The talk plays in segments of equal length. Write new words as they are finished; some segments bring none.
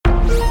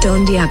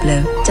Don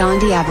Diablo. Don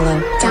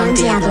Diablo. Don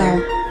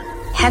Diablo.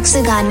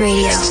 Hexagon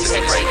Radio.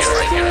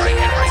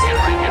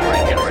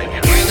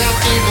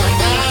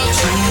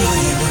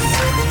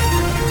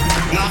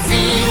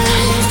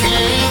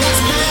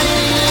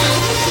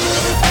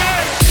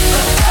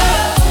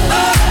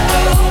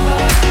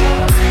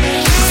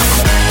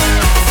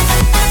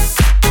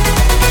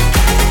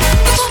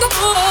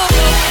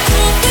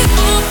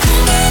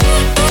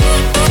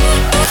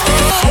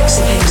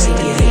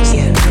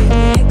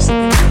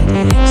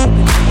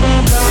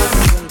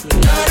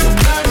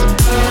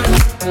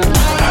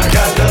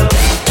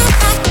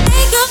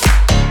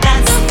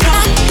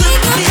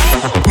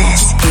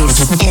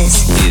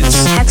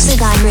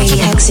 Hexagon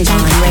Radio. Hexagon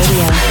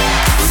Radio.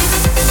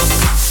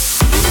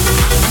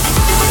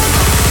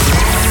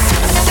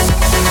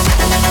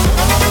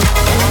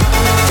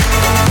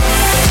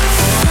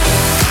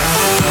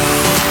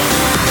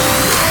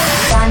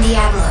 Don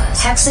Diablo.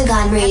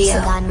 Hexagon Radio.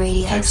 Hexagon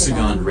Radio.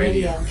 Hexagon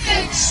Radio.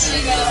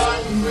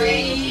 Hexagon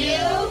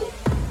Radio.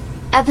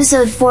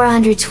 Episode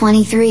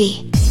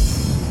 423.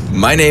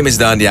 My name is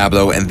Don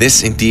Diablo, and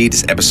this indeed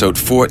is episode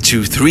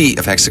 423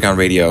 of Hexagon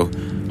Radio.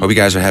 Hope you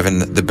guys are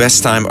having the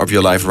best time of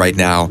your life right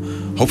now.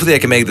 Hopefully I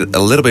can make it a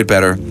little bit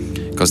better,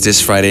 because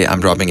this Friday I'm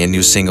dropping a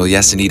new single.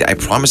 Yes, indeed, I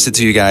promised it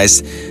to you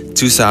guys.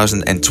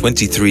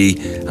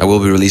 2023, I will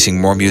be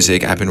releasing more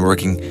music. I've been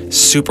working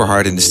super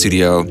hard in the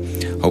studio.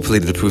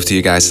 Hopefully to prove to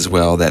you guys as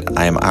well that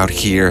I am out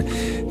here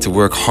to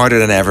work harder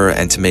than ever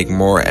and to make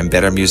more and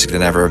better music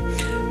than ever.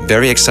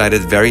 Very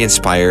excited, very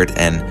inspired,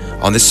 and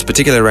on this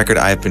particular record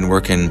I've been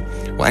working,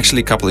 well,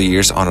 actually a couple of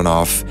years on and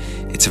off.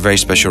 It's a very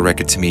special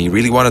record to me.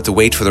 Really wanted to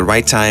wait for the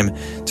right time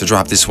to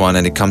drop this one,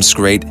 and it comes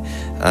great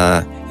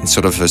in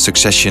sort of a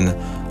succession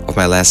of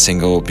my last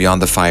single,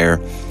 Beyond the Fire,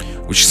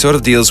 which sort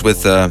of deals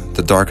with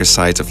the darker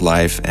sides of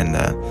life. And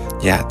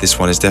yeah, this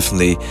one is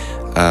definitely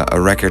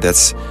a record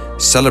that's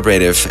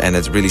celebrative, and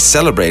it really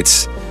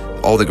celebrates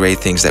all the great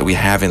things that we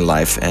have in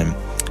life. And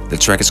the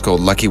track is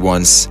called Lucky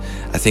Ones.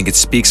 I think it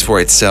speaks for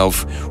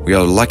itself. We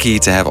are lucky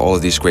to have all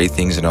of these great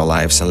things in our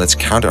lives, and let's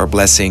count our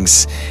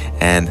blessings,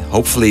 and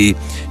hopefully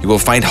you will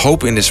find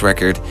hope in this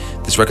record.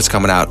 This record's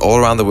coming out all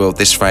around the world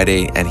this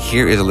Friday, and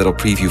here is a little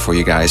preview for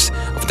you guys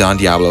of Don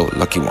Diablo,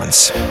 Lucky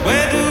Ones.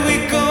 Where do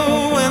we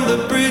go when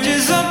the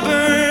bridges are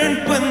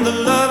burned, when the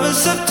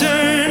lovers have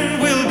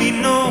turned? Will be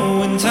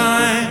no in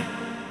time.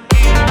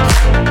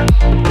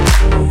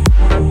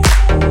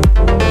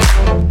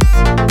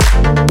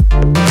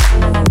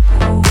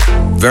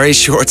 Very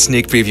short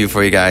sneak preview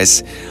for you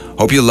guys.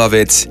 Hope you love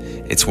it.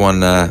 It's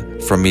one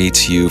from me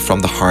to you, from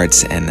the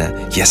heart. And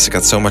yes, I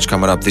got so much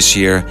coming up this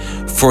year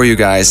for you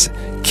guys.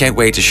 Can't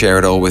wait to share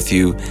it all with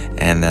you.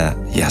 And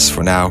yes,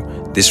 for now,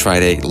 this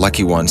Friday,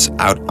 Lucky Ones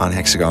out on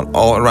Hexagon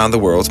all around the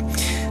world.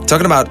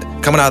 Talking about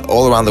coming out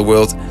all around the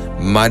world,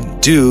 my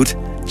dude,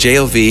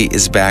 JLV,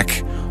 is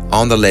back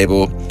on the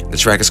label. The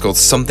track is called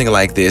Something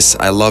Like This.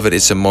 I love it.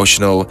 It's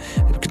emotional.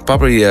 You could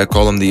probably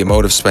call him the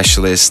emotive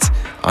specialist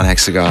on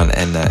Hexagon,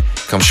 and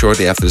comes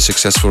shortly after the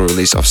successful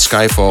release of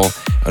Skyfall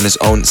on his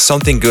own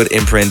Something Good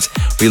imprint.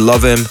 We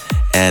love him,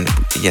 and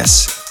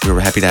yes, we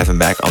were happy to have him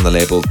back on the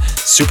label.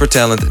 Super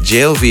talent,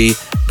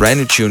 JLV, brand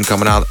new tune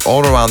coming out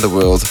all around the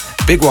world.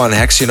 Big one,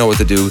 Hex, you know what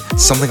to do.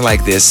 Something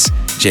Like This,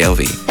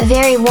 JLV. A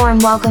very warm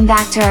welcome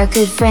back to our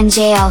good friend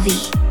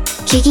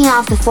JLV. Kicking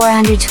off the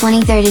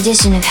 423rd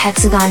edition of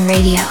Hexagon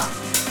Radio.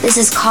 This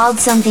is called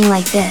Something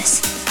Like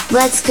This.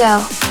 Let's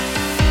go.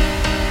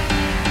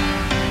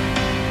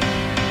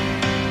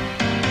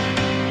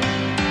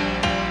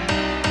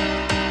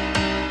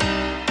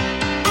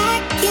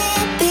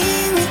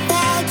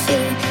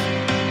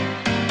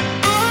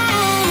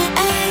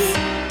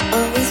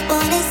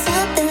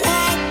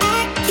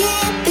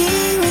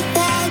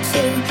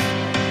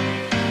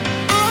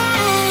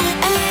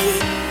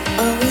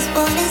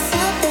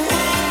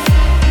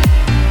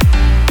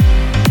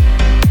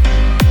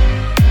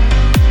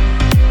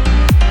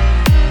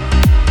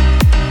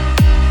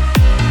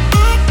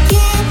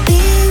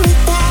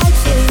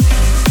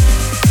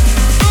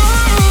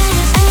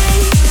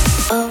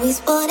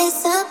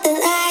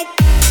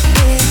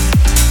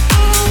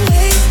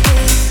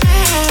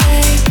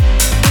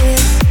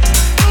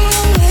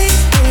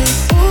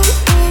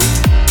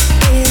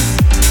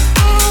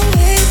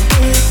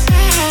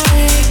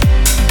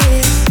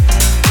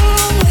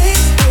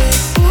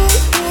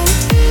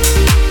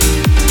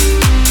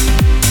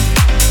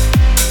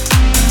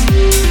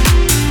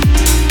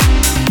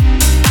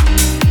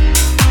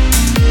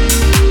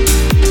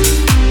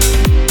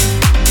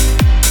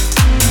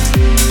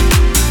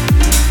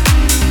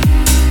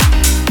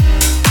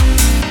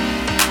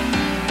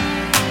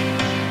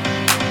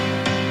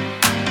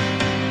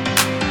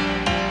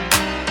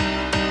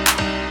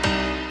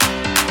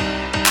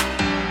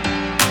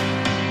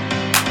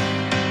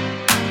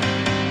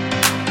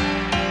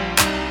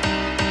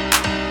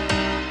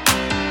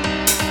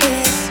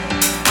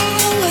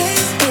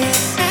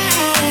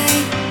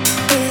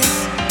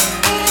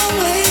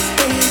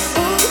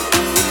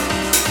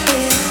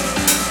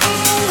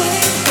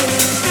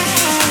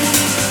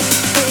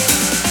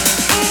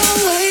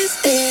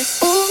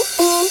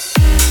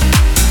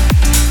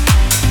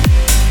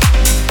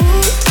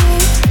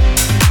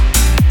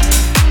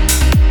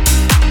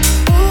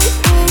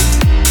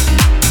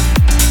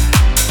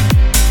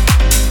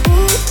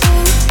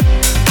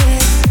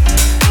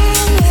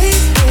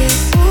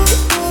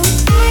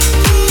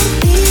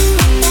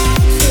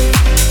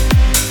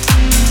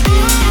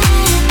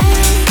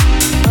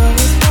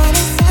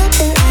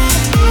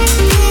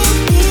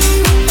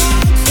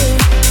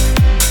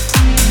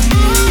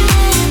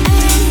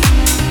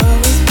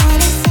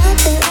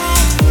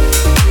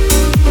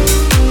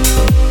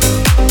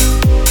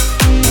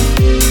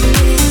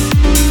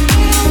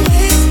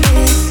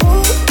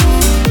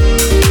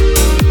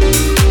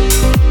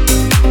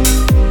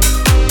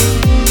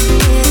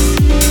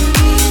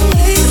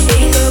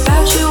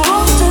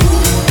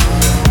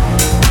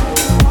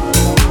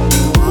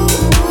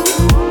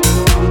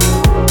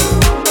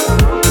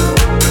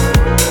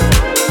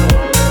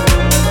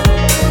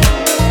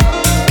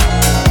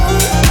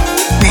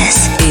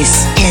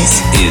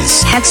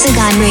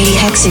 Hexagon Radio.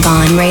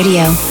 Hexagon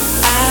Radio.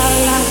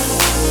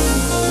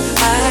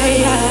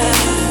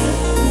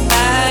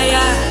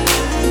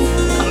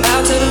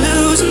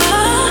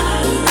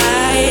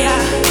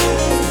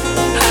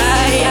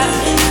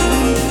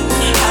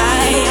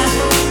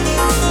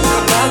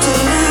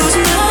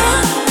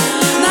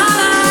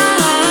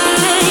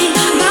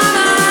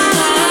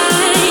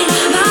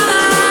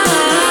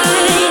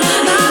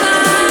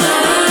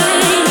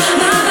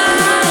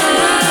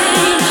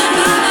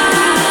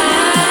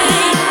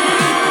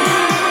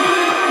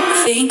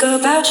 Think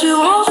about you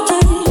all the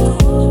time.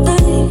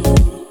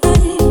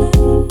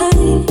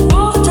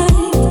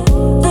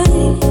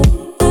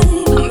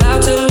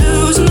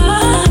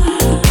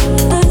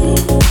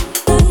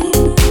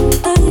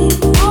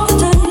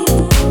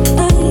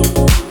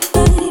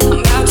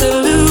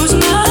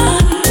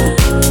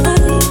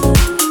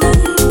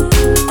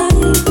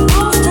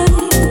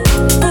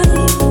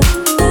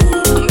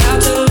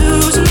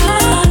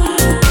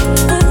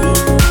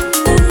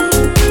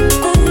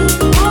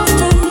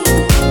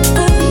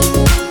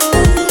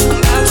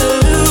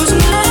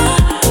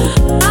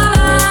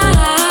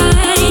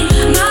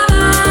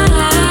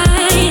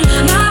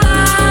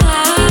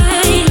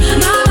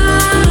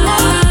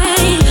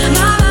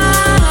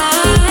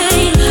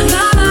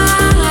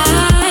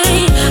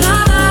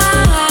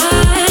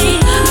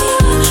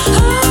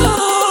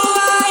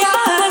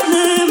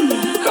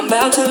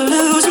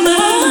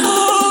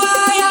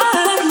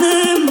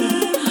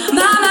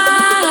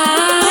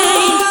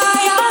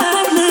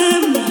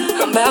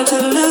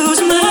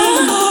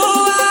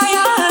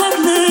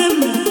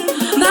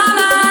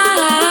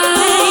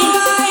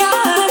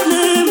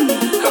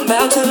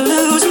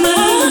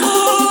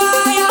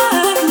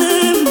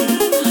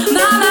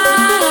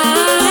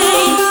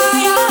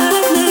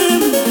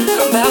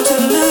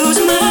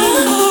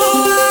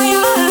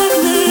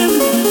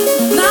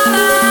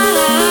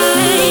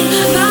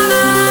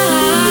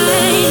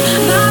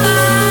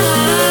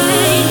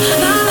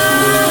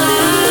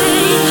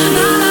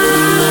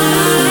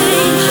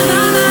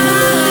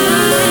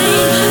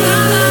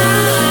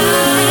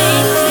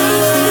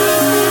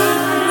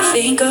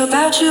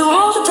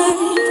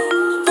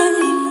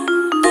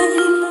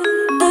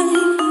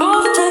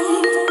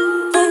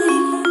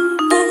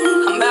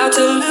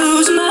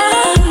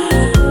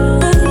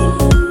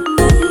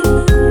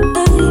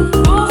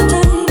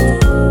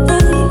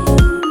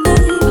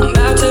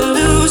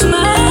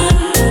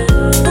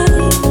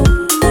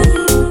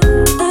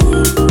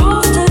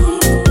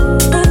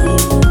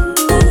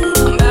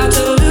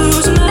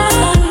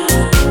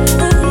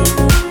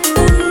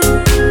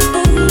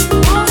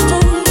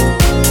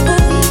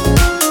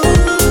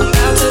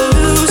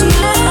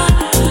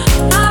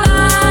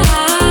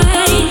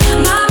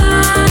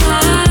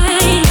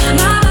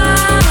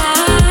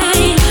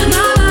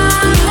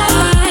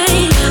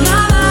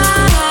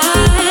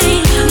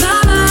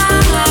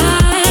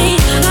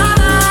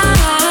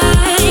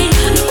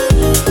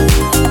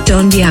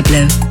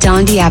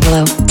 Don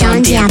Diablo.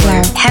 Don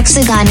Diablo.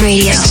 Hexagon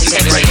Radio.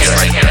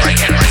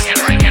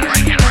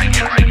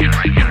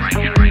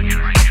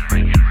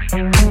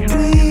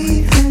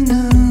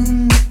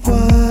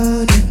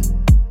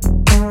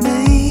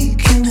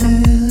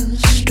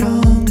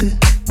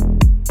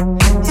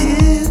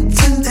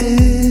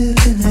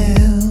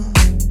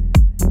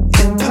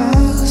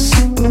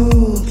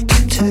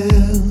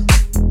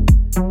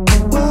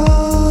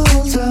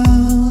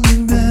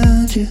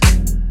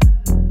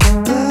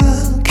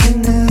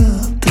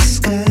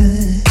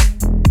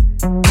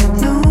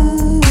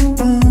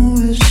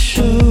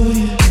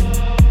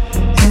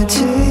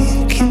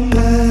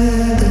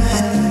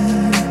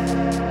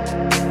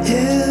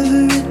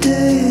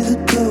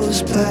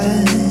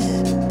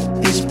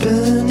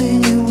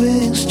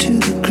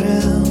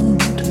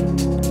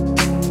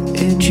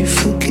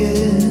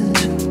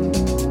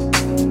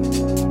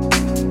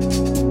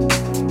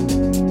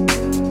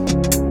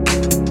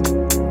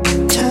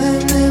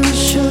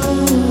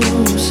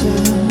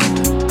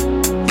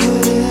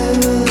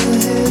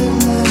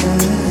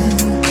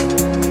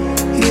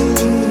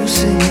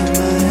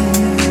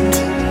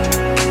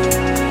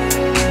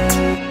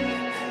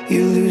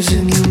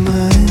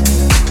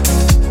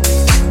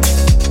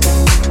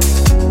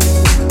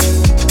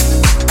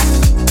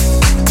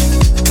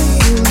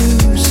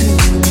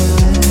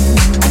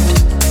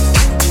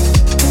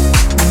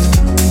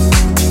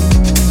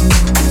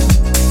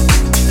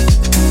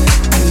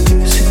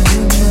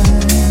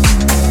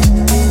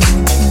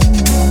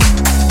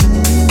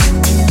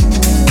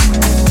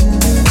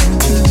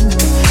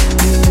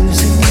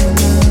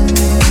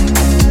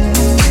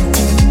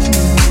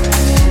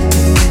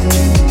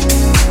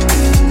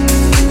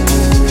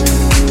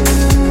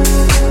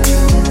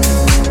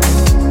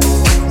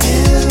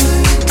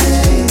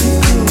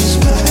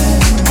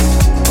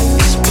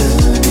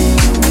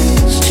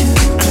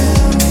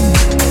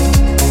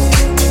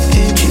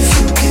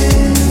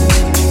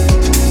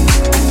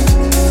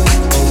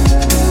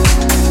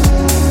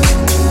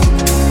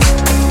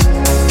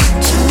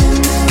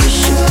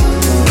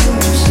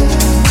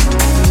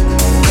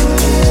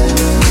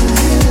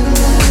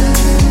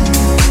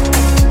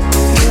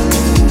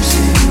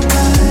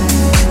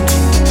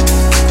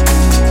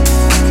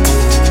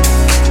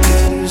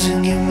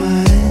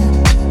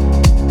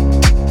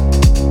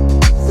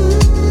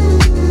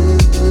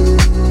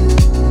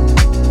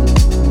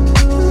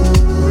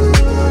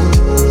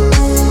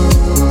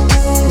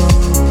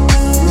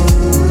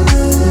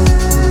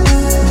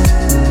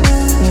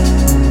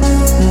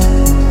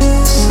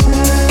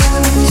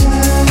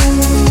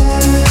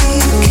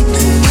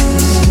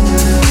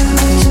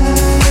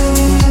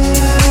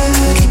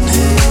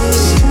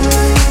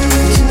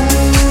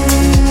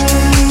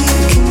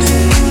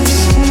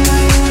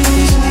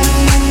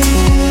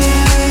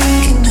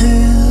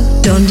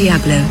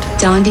 Diablo,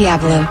 Don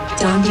Diablo,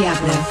 Don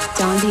Diablo,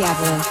 Don Diablo, Don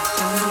Diablo.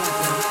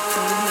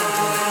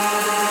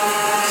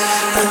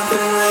 I've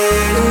been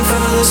waiting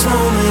for this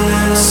moment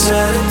and I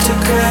started to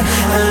cry.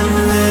 I'm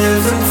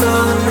living for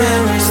the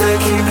memories that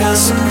keep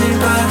passing me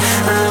by.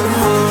 I'm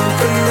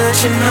hoping that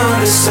you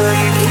notice, so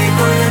you keep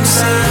on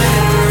inside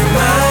and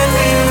remind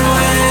me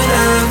when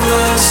I've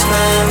lost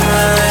my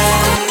mind.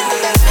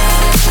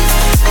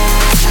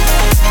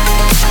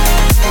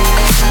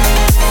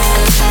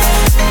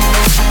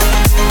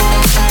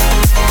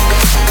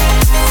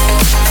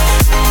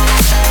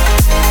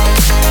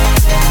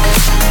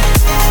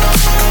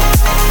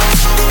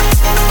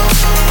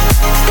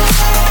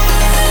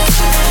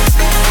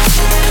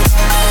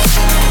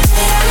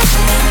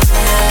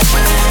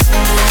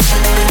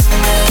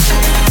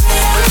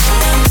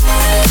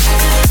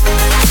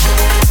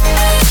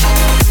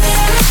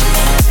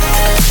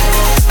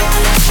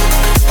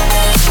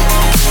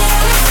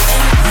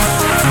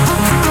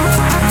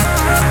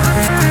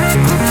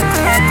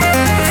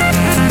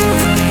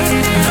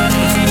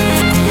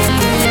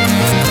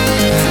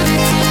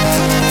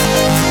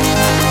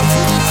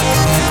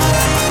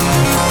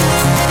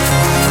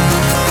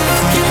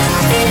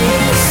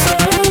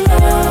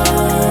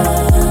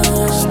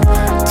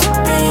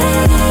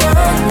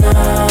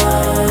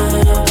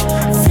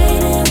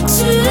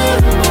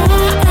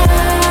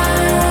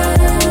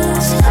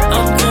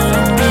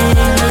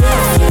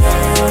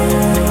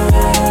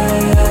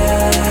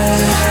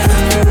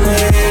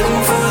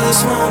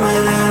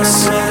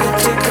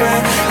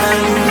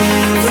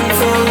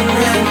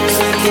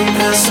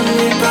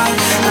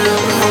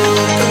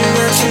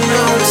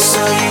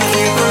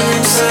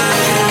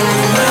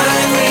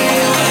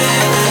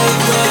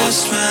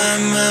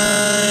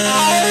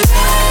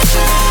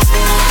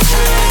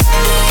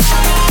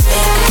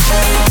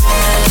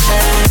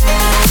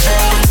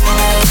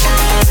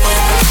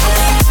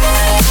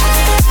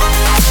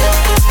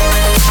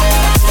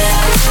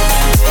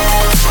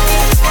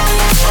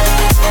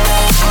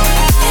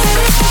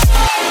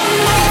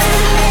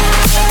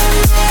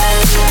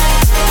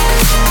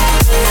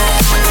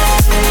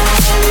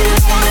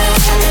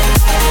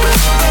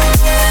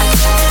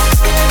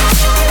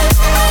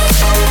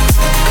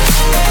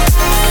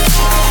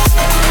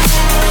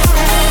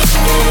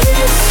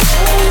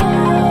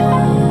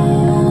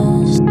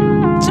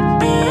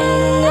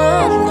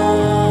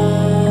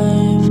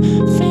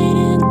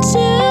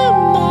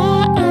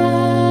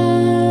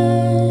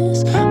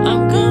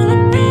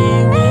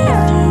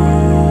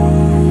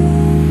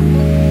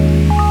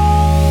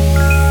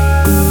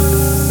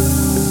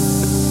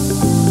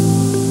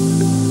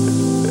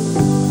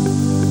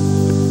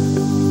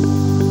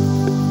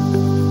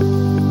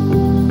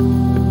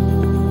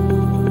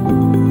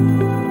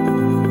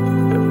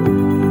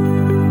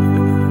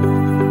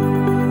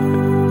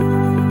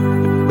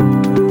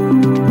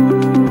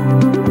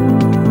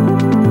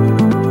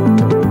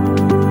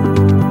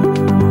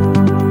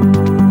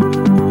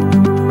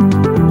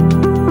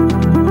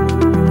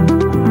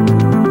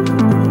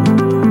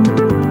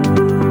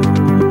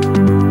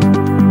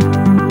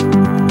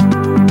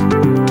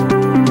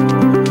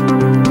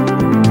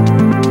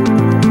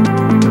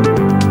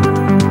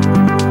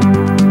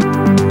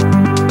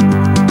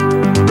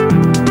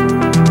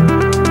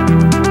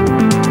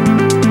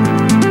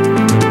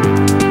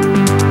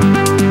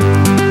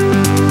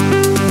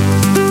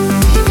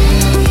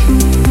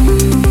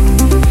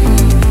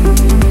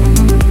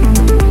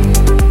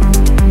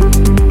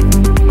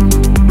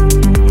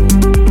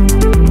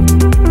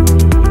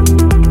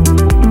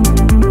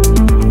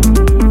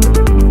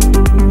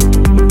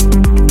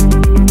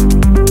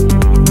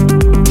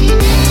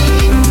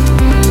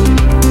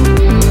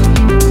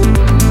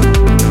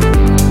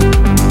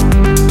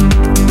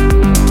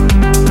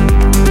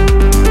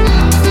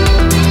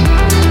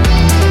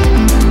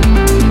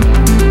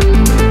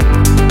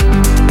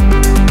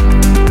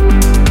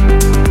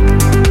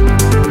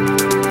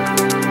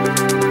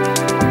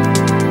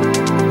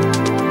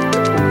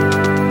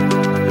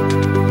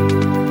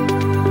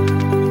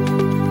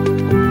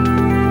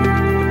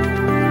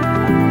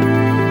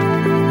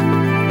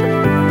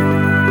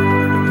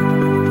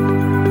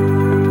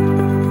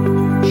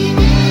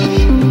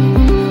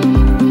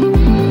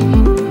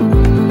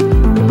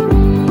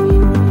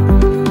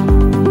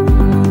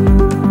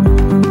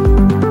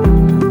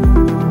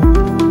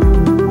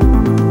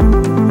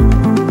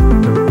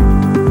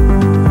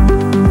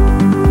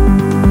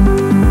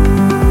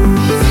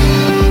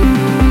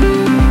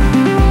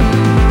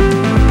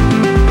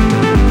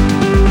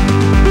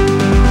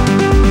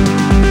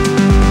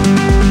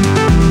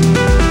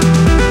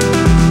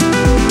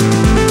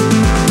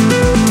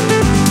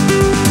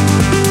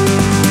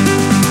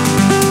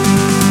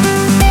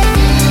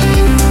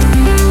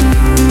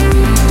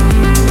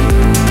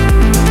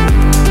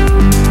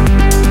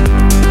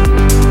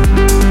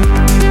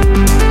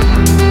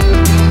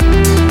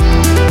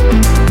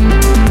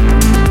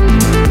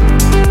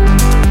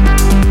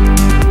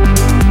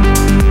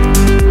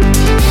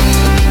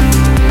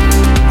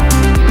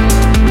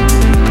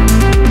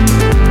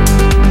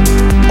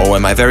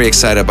 I very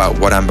excited about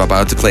what I'm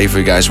about to play for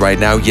you guys right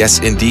now? Yes,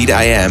 indeed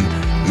I am.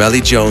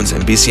 Melly Jones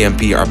and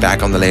BCMP are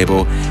back on the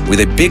label with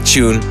a big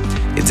tune.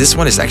 This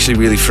one is actually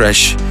really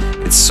fresh.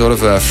 It's sort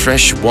of a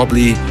fresh,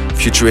 wobbly,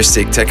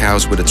 futuristic tech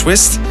house with a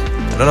twist.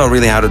 I don't know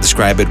really how to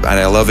describe it, but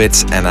I love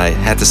it, and I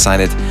had to sign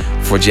it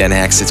for Gen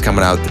Hex. It's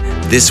coming out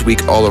this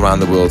week all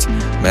around the world.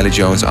 Melly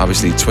Jones,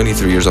 obviously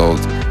 23 years old,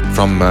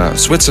 from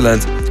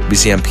Switzerland.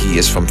 BCMP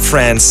is from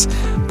France.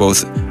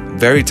 Both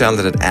very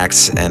talented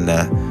acts, and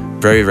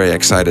very, very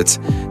excited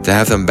to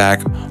have them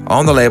back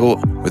on the label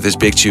with this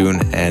big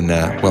tune. And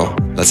well,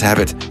 let's have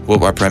it.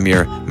 Worldwide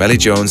premiere. Melly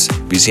Jones,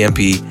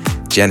 BCMP,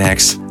 Gen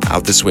Hex,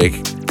 out this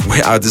week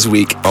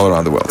all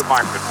around the world.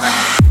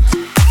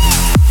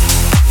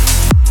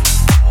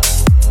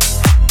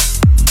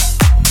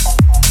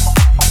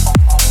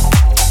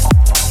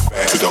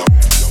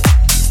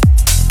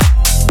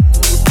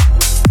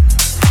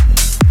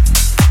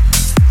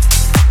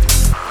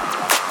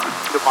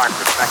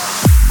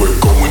 We're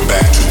going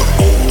back to the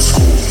old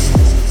school,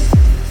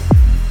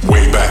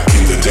 way back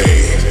in the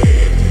day.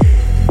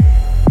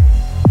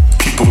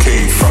 People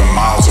came from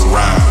miles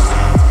around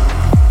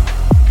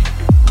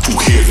to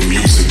hear the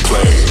music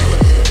play.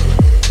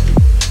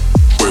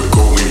 We're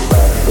going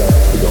back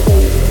to the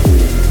old school,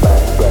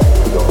 back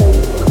to the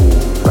old school,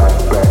 back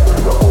to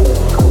the old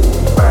school,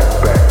 back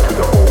to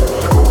the old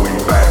school, we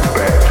back to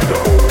the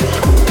old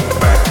school,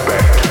 back to the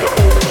old school, back to the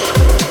old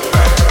school,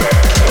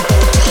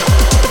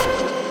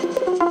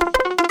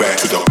 back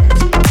to the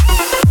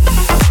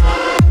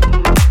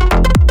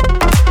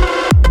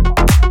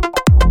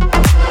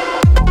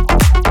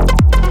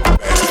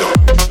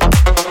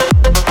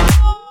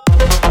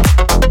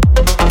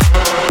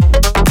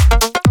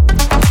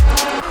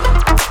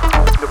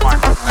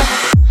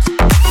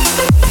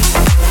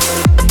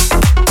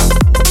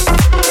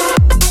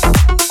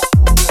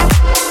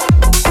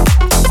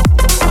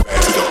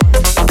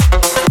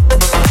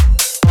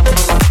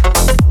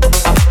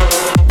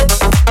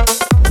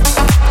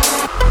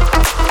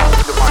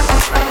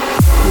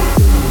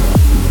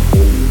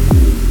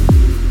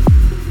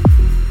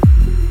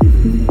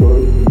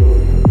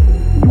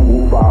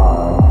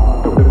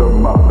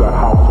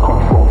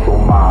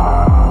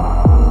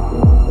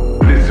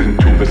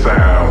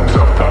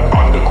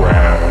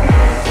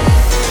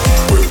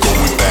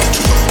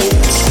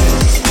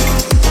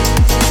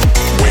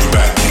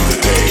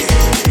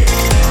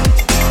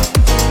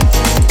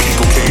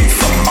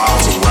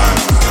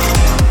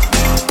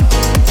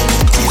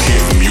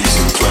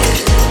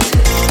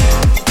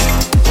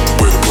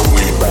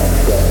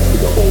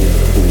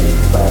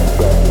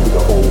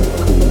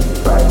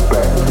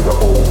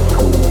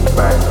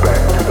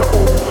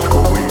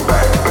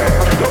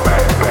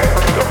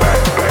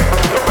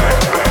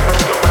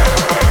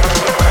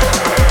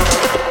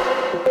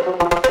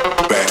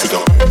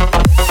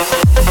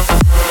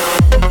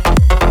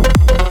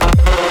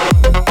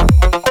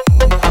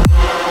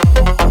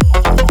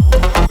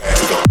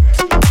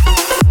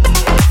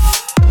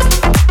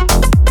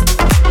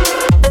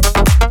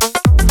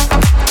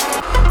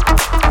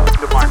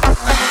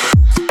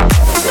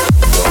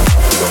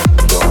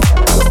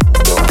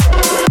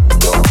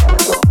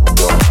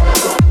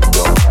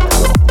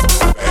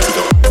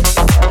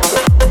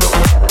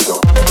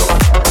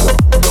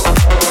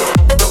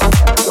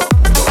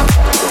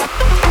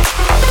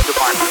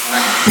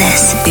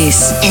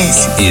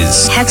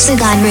is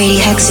Hexagon Radio.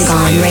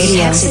 Hexagon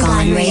Radio.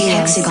 Hexagon Radio.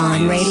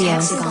 Hexagon Radio.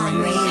 Hexagon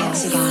Radio.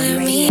 Hexagon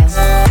Radio.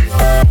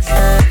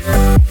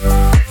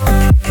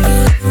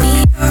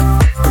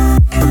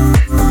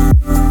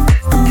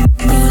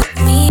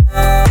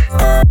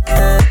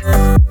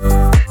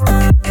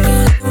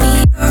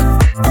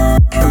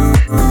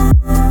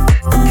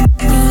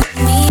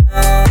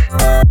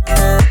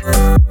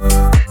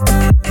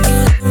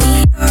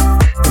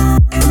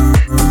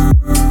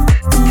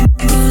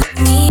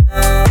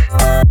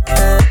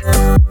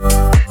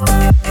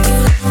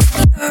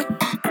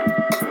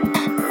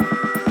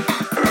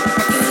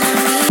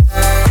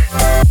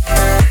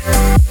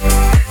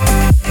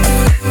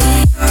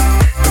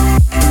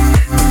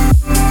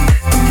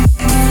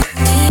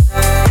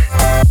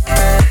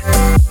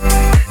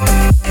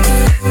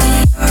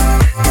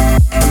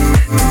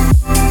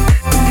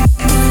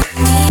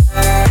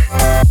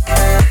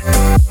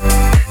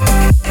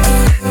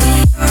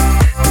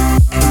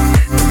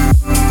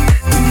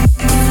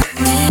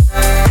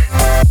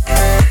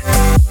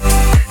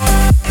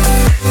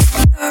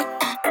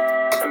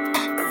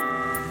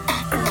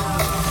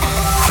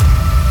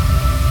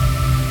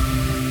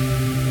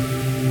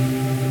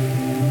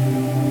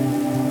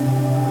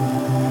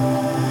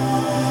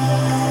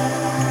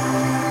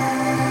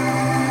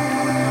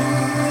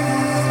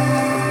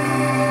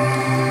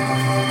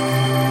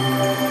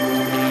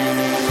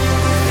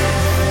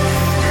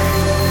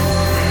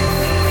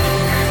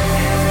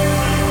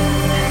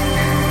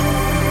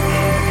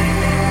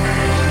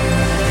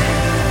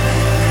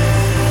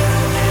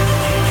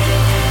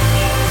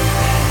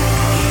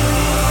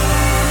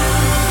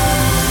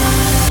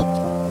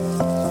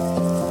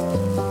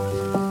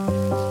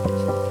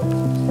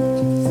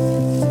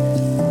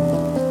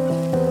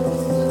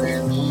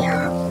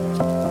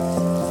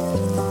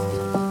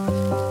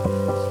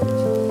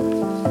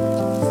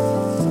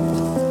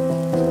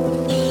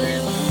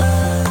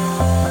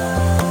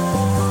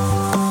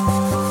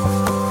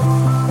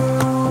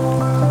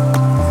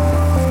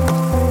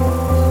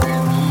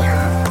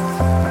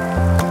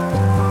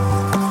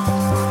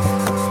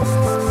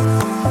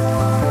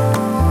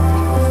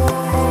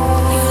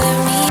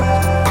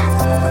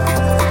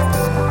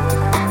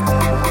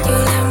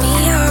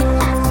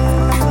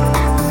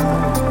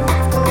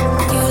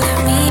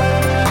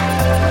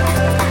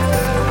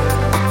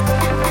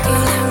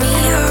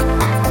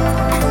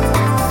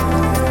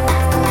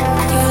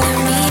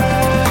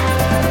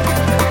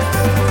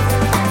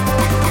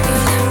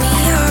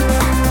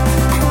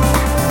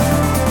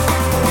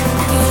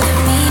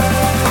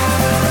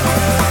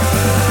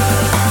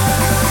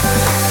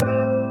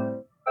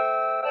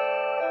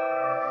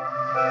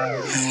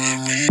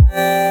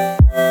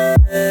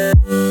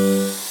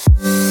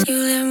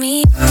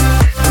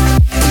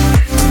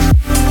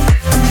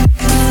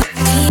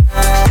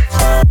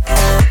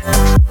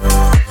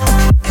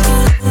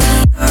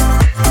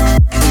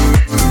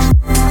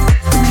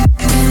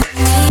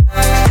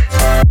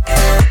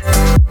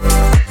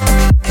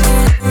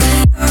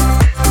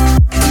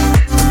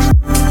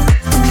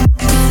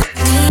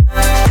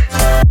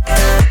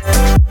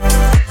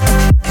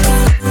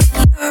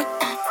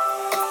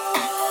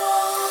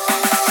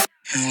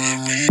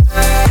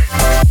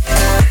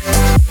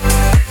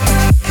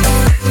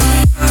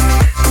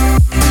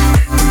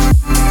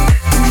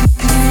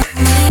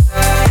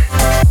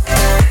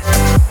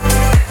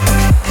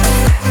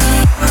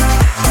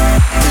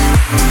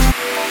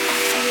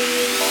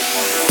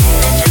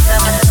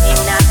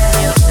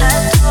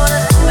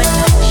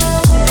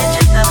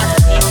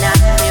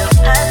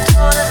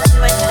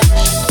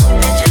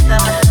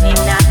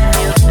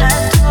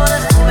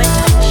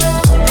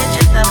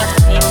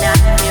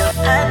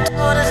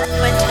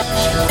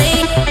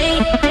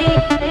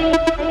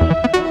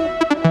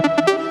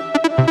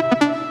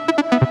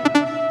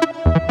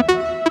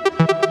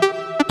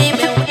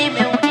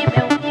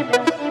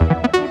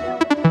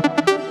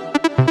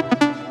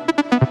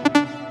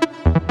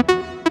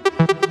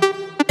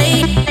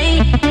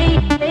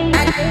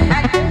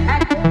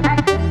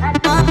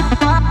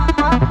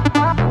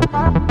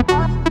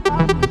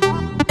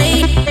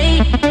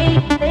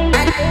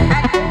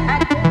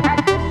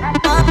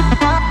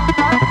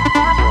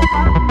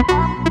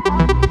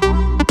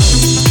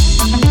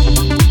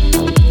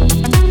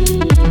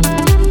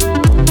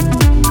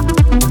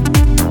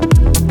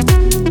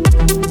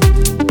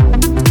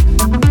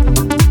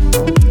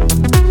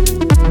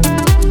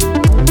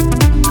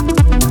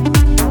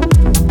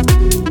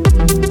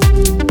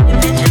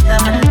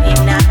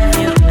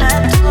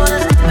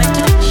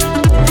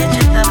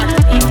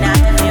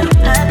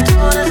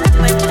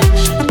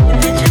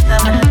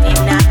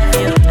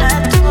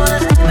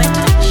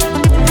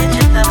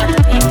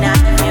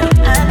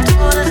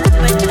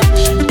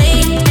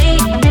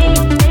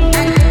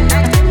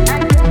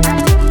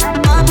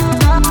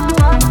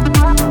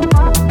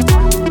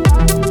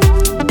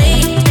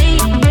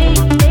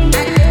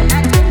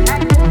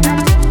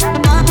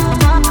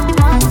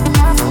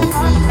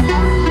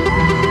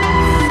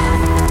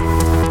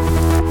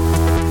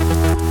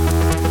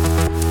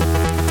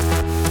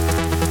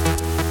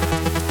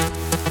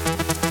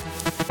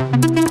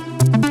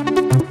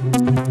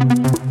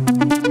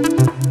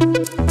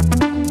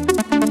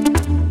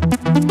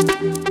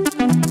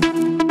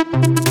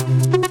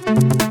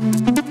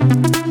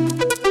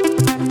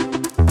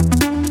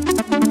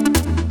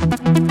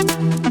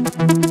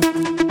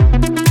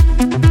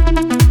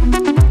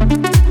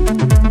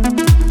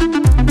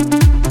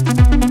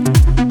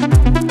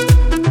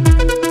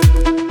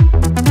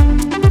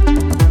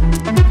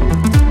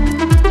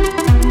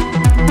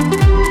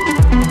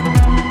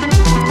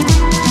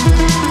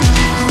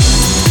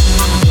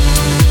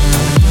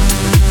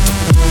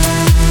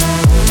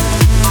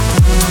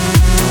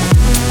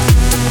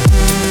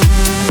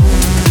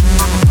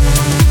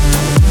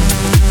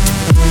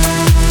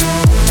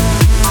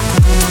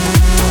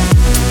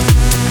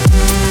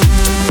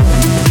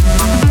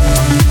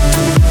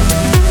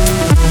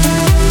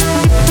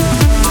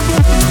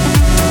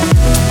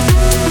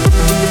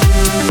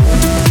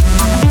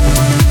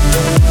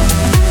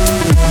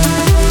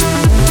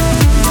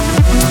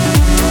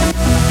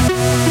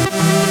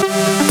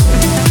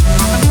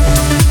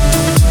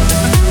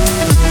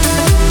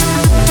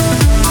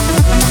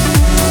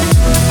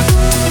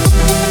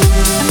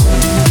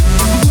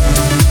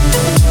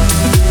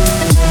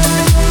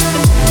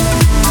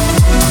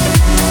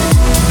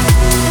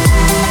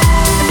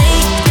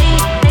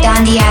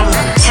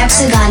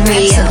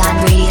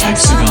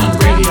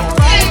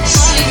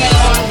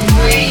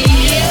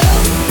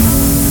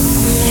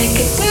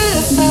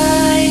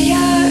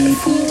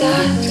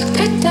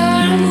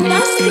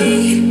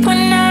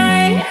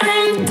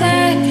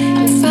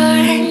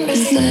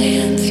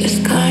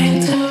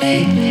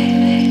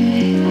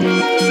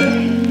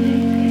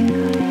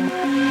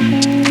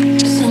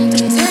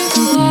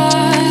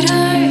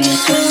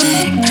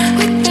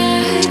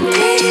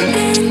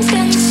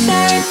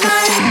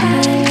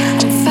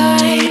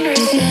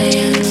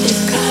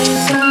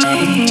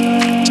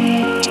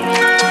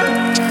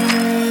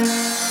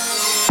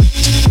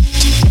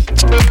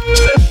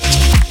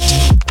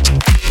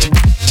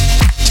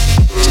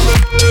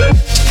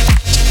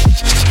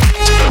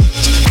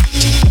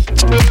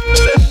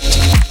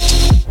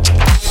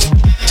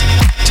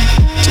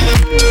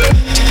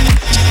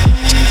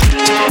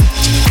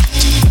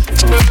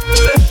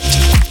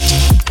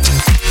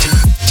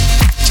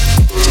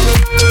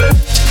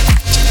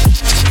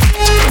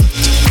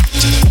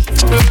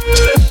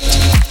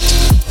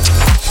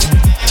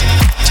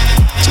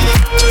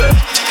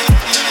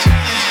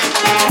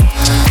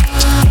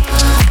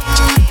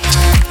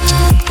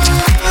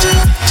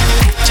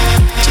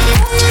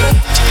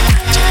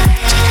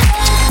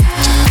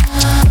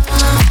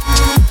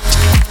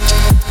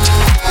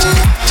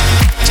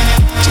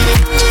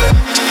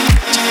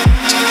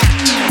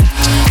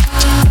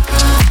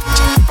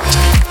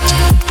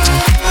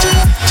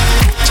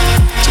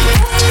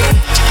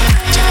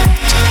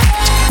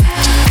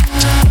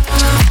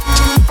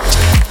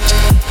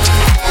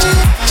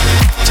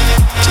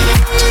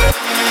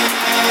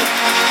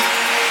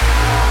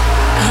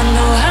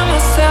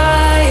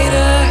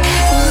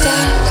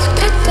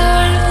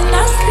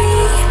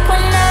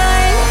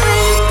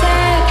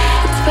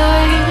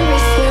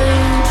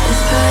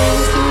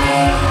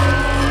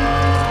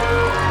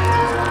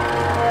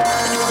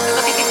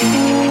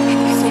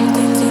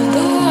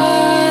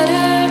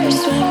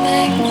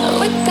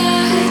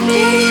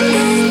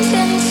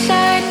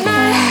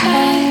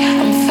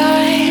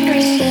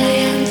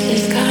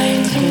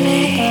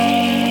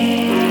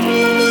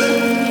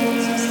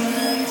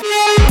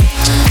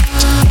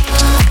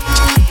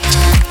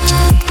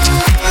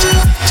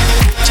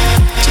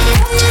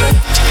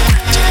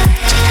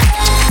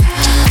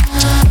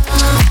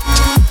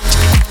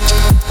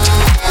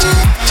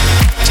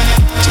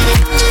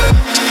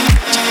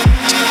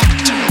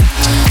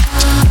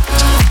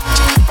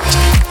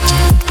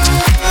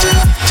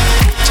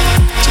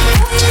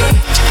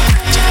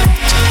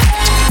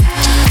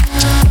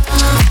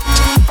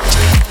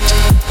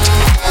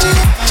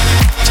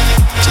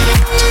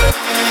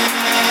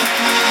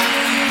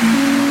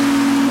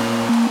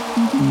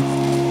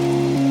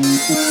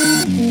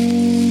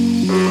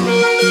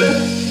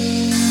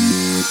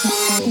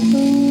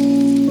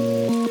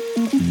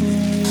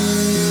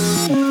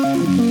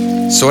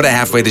 Sort of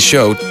halfway the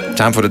show,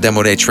 time for the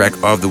demo day track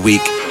of the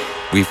week.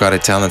 We've got a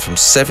talent from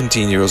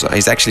 17 years old.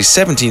 He's actually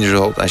 17 years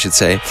old, I should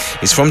say.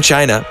 He's from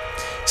China.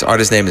 His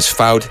artist name is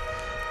Fout,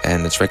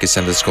 and the track is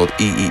called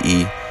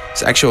EEE.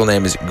 His actual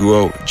name is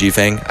Guo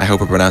Jifeng. I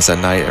hope I pronounced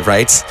that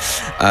right.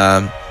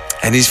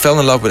 And he's fell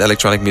in love with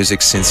electronic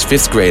music since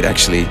 5th grade,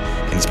 actually.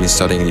 And he's been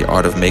studying the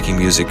art of making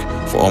music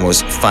for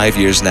almost 5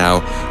 years now.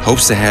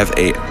 Hopes to have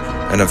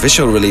an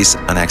official release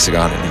on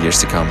Hexagon in the years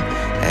to come.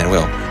 And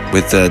well,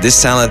 with this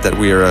talent that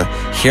we are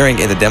hearing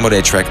in the demo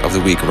day track of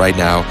the week right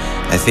now,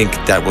 I think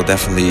that will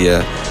definitely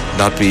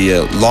not be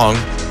long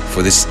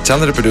for this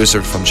talented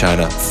producer from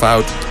China,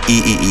 Fout,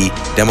 EEE,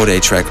 demo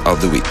day track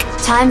of the week.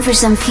 Time for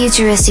some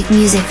futuristic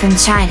music from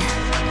China.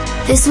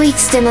 This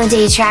week's demo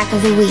day track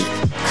of the week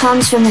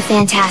comes from the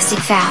fantastic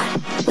Fout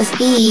with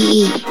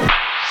EEE.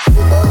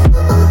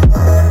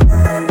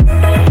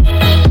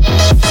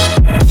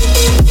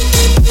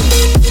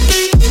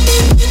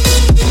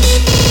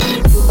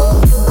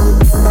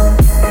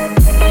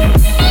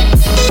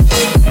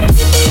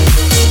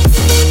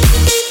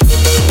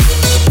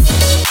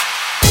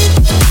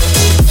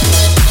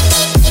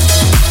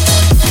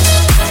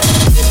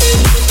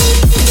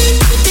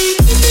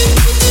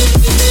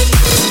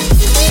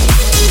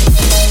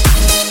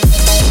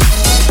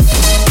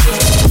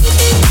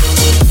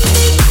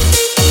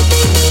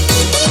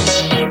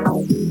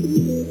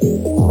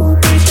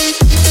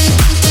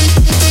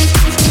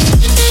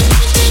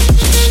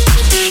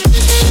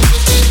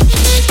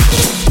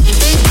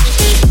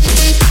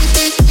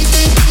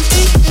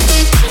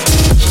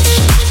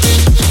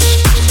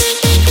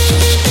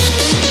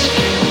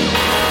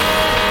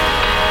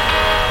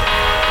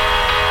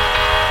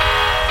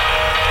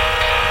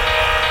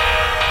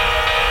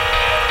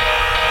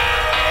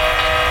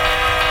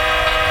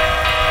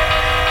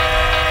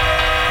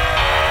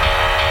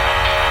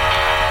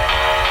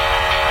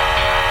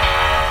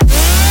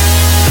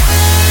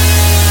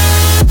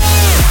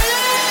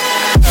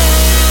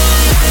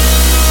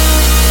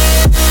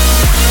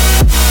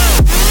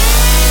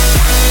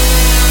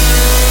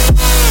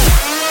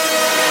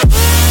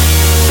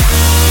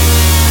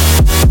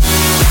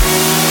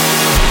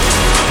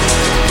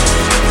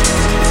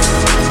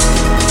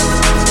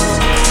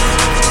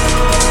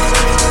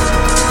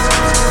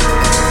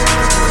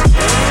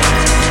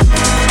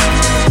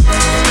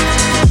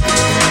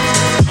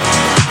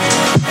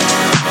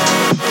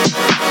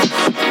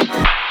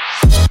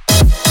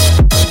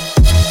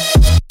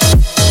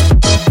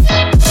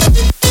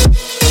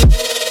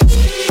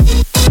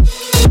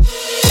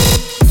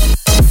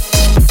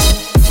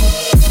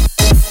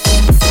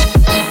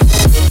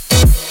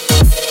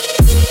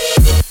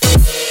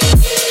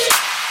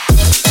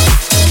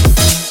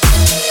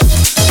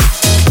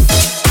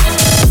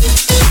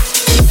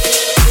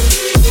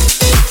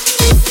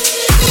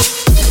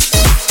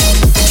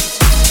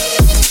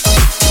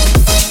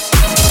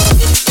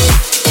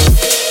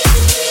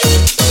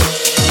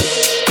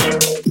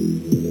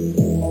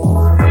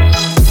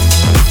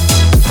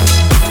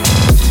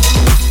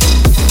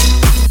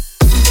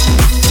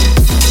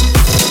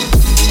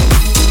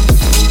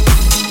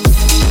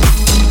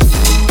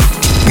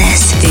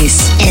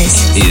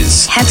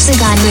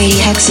 Radio.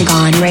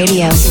 Hexagon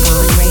Radio.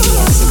 Hexagon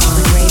Radio.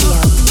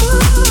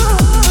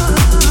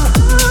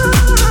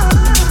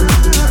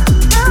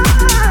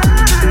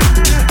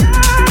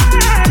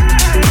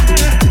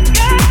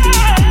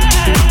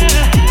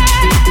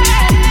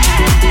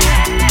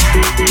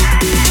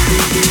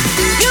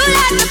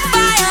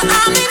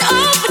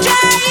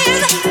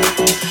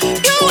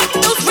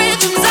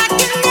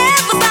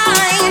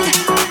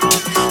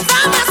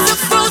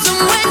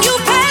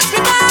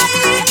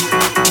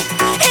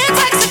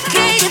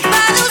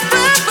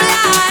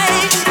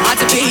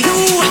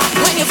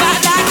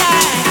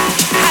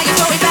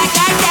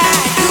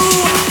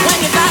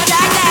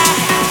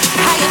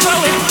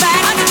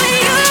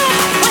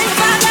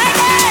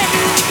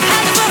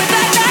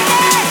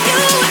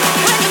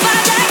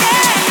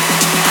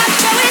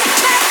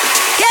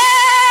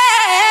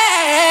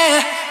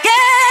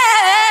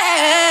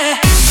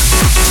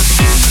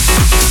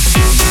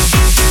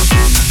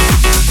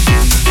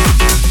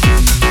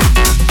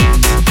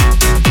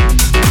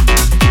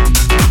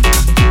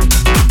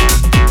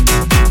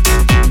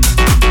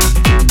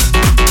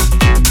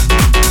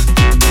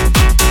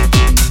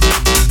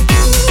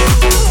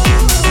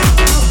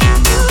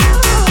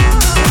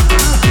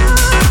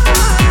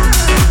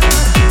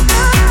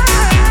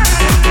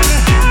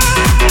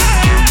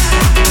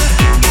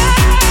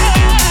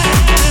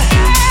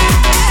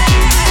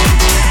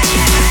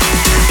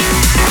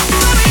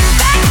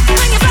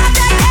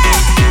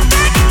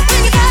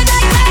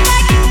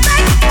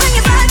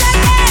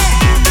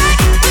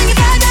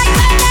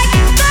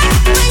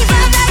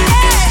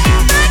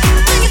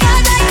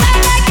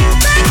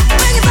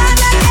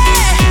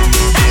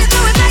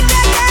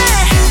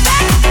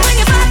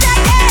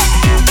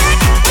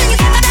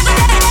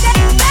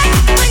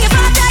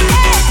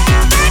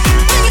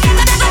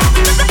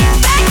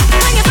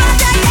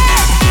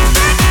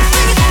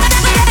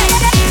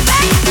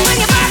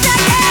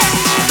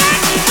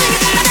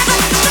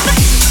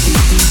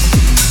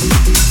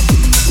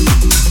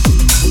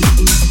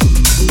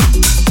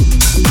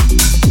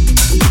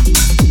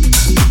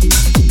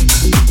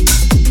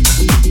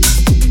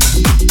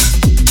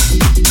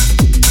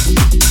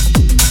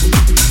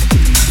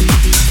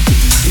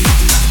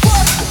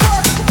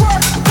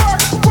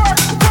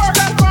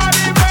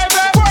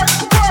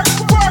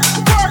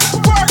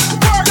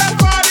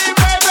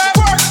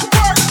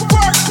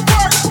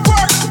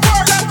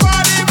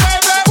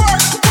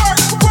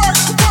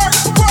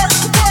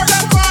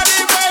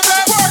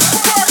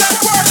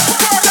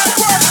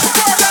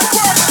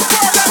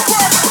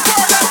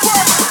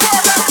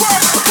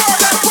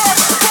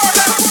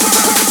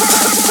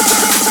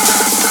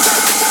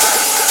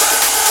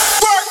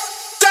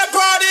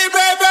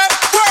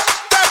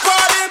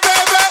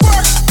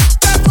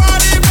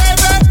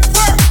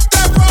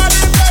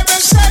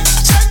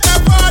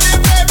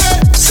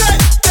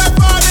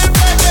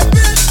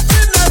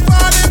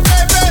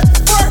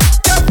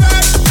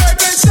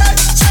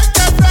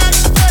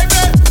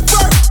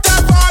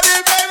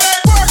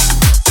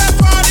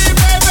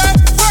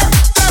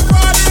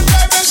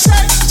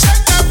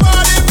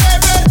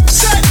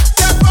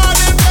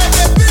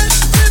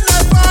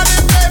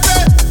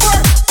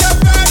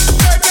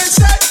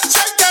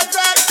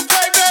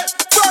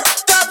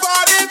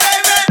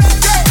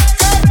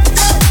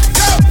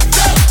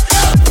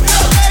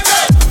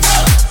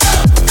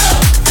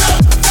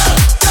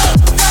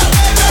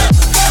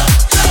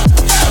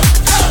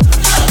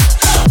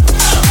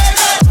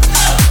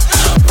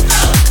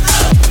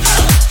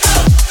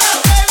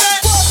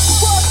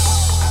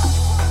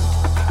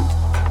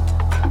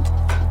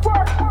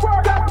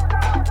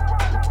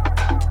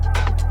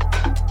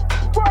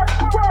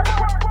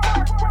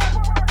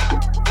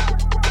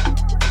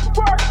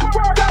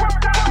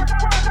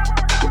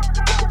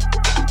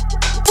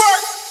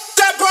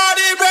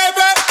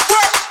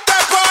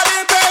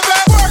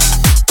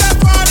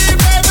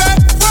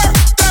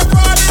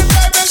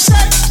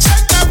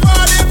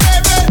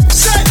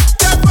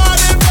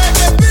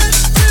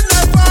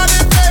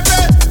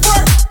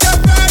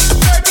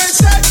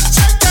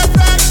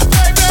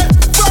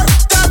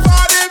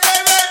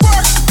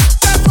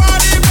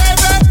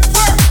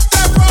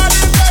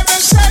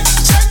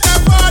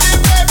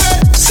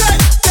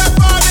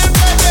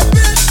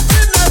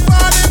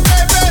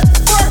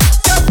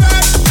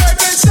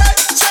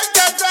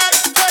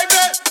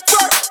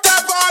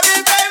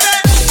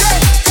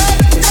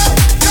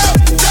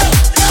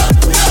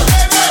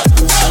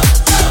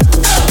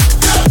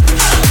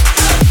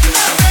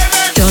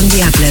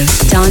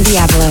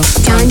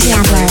 Don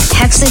Diablo,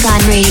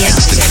 Hexagon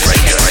Radio.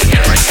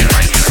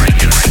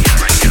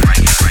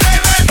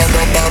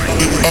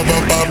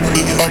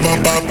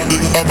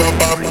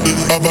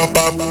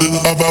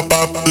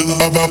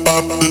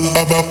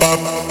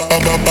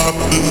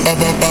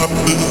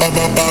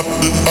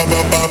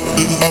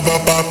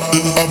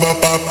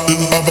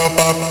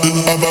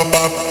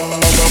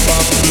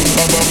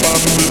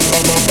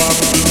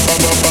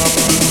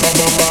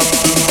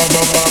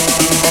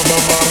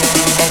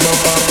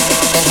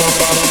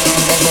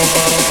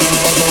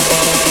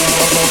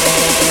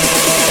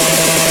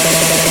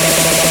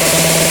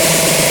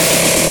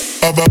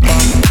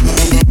 Bye.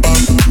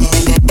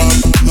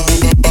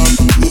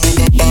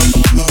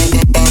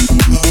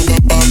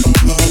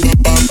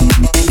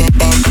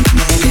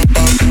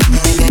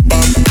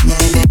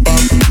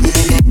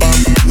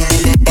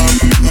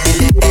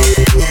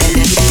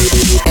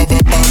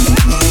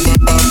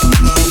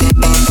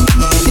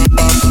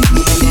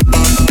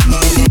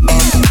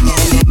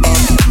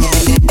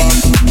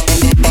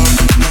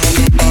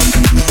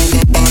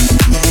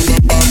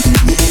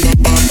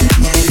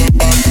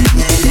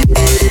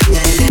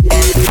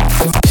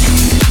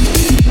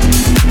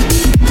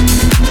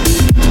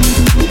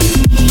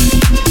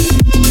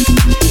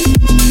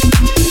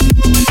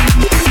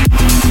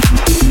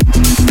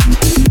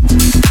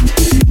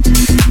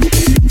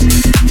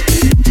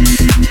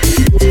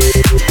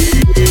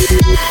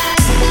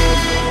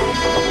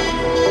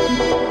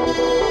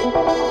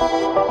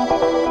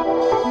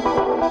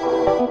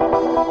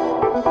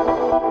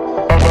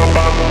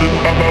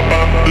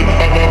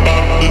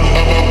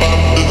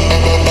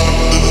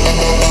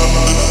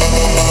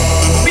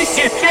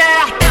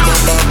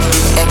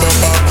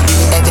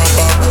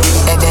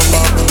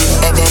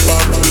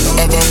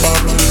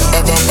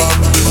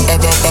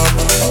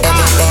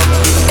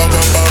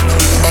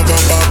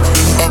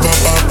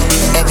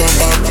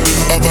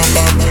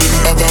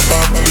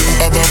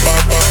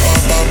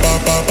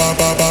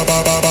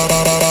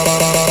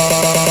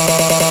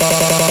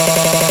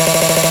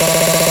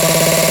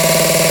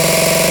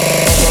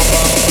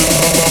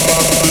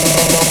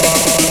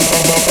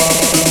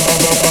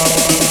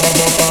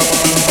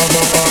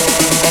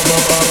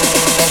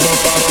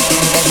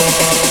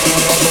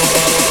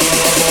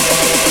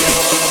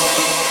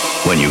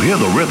 hear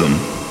the rhythm,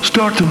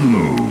 start to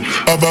move.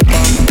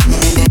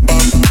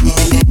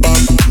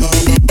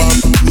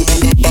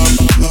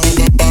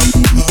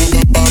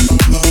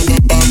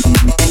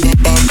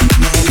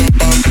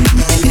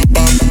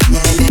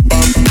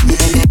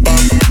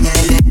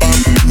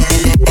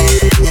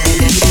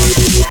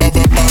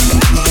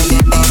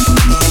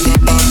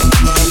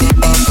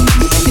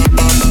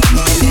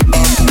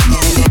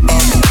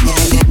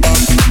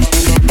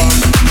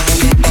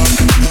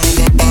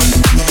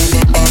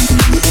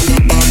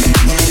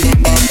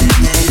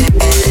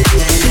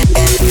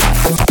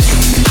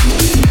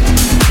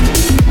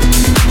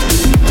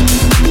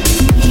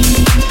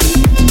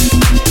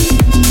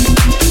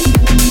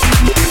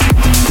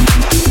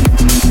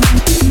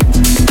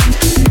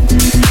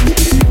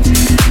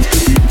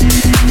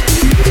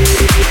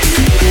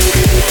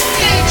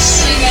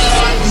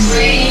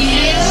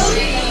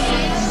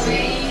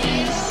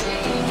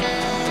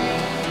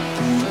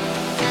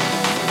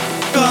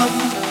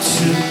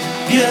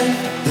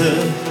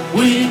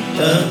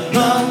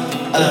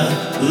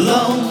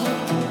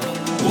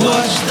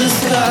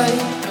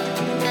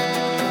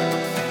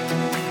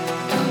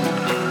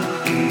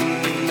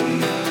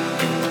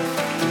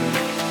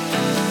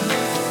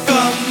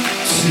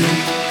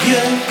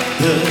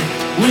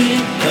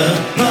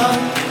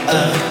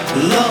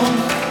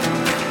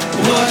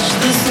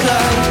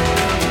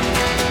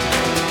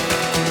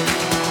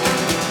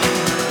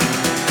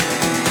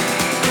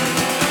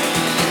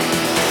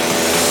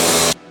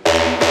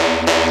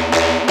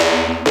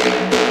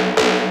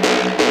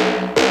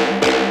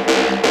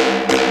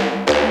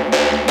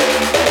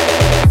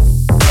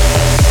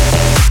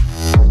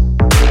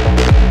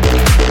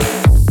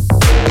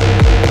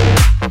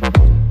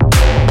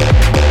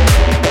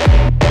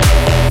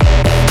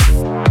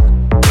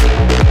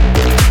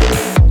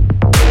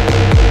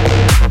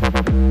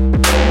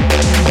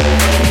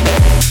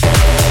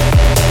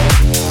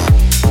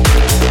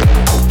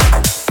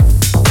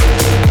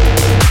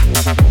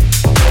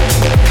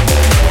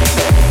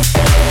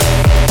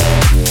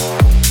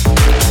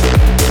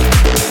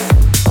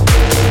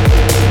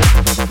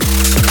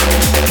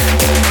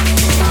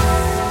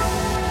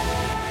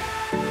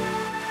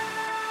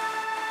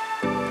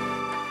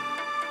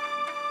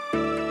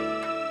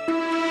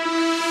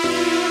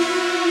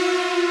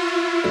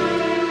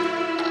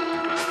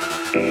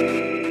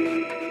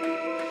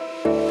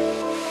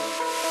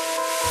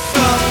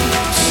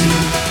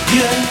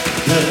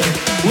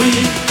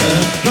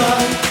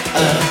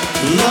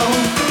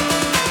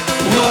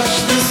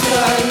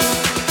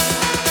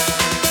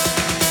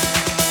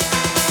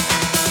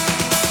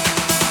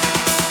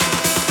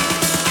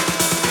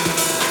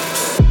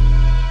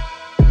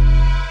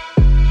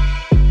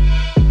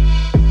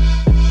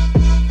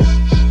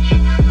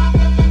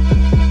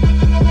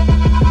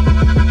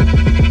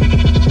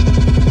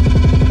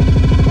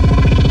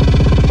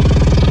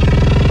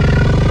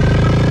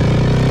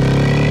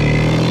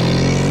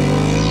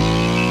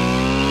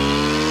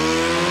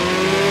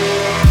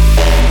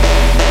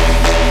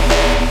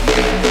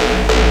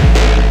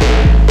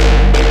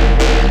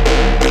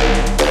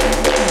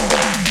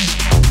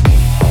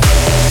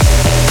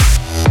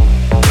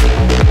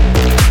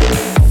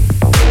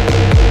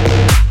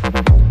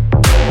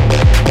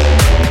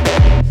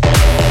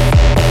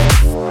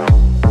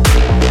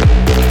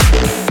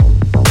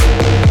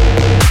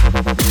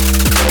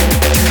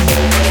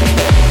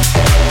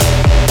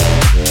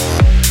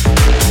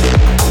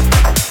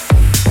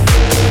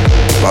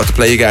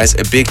 Play you guys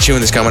a big tune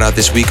that's coming out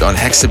this week on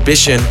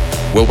Hexhibition,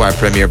 worldwide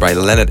premiere by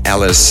Leonard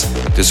Ellis.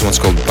 This one's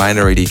called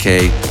Binary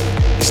Decay.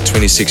 He's a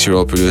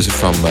 26-year-old producer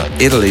from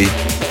Italy.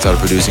 Started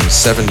producing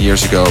 7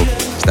 years ago.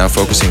 He's now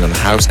focusing on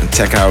house and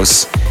tech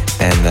house.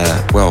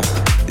 And well,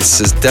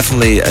 this is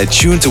definitely a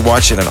tune to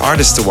watch and an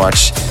artist to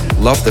watch.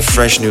 Love the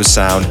fresh new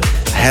sound.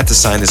 I had to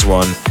sign this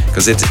one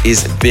because it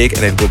is big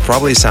and it will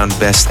probably sound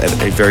best at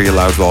a very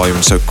loud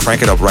volume. So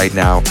crank it up right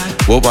now.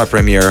 Worldwide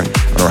premiere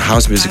on our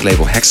house music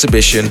label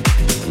Hexhibition.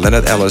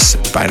 Leonard Ellis,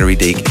 Binary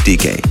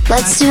Decay.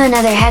 Let's do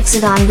another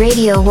Hexagon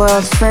Radio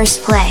World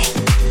First Play.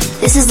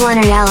 This is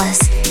Leonard Ellis,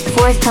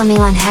 forthcoming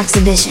on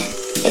Hexhibition.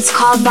 It's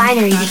called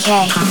Binary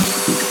Decay.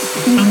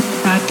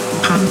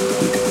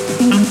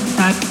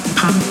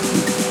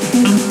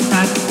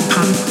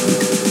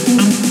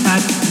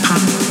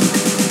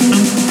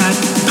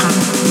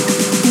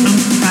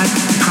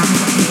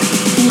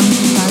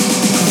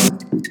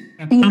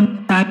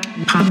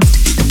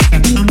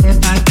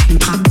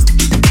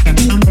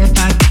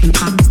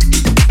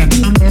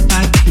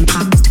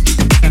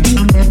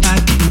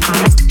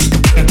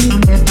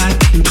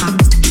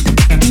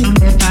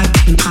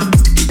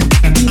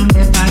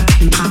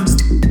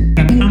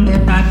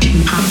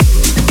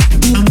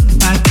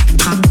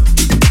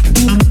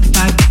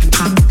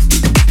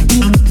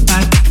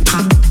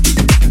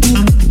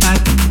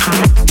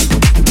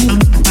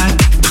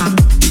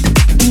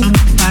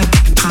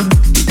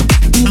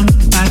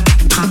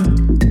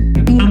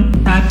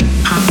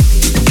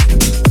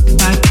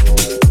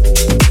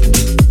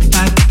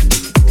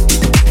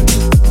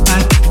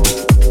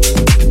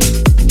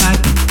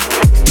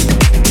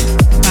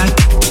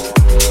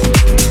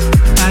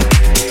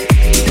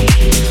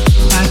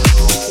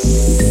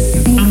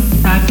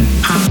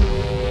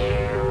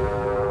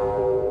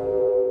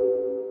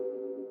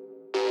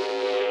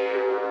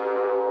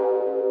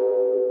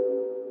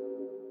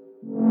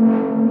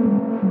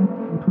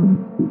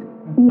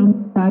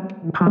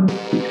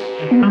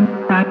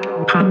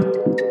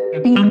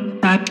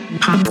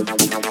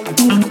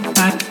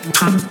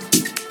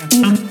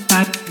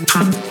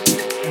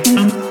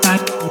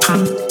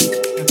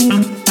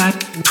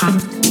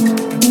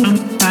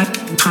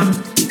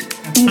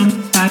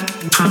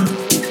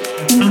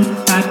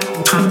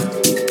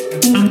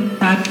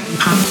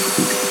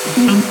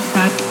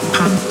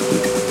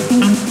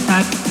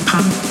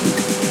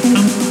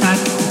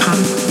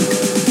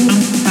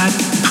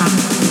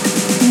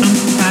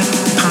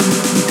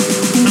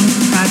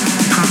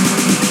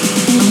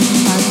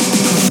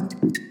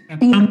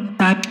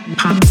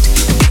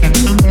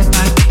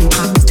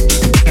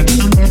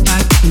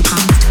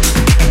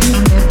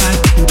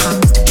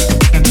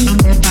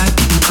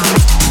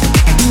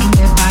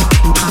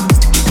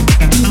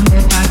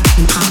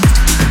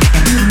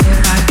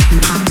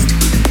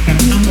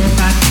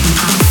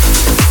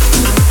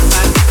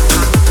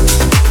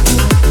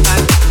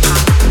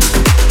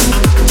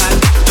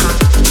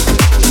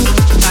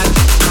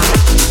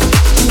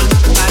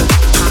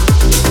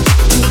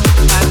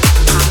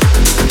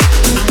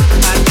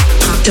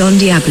 Don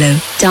Diablo.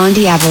 Don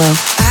Diablo.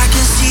 I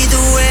can see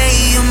the way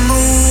you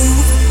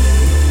move,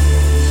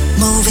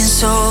 moving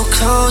so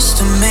close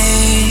to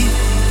me.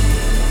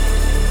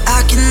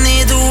 I can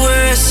hear the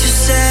words you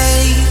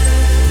say,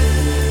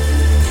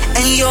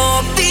 and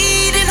your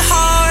beating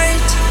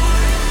heart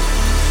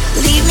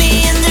lead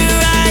me in the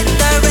right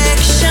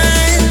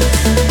direction.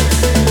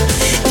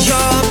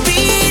 Your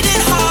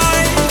beating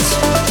heart,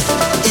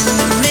 in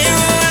the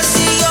mirror I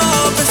see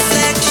your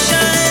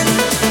reflection.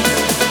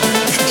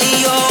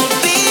 Your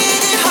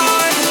beating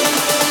heart.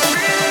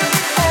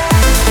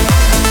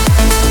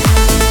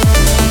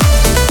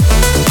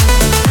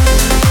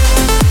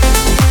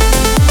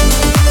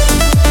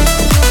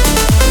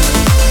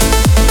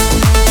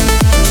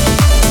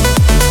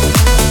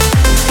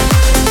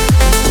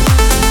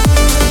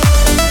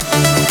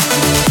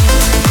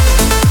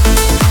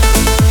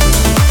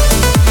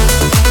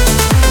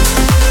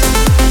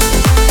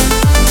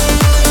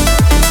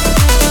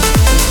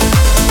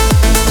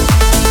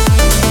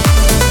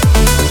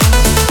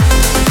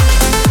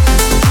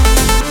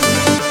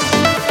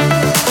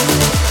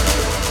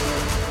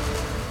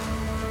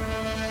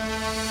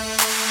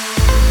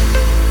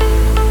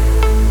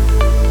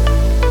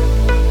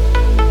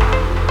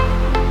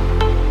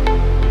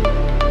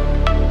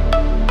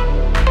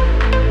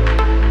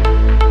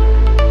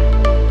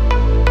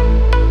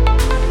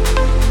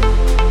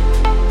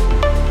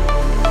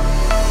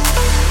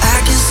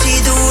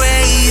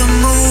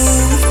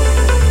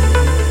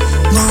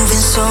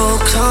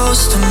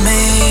 Close to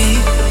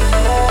me,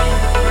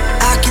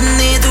 I can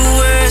hear the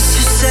words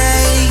you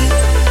say,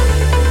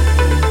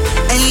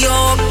 and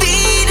your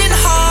beating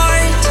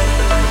heart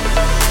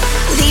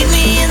lead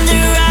me in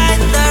the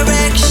right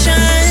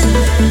direction.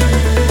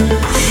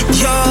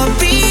 Your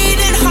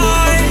beating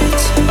heart,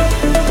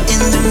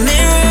 in the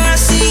mirror I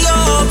see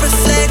your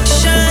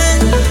reflection.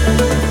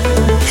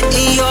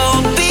 Your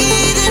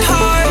beating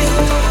heart.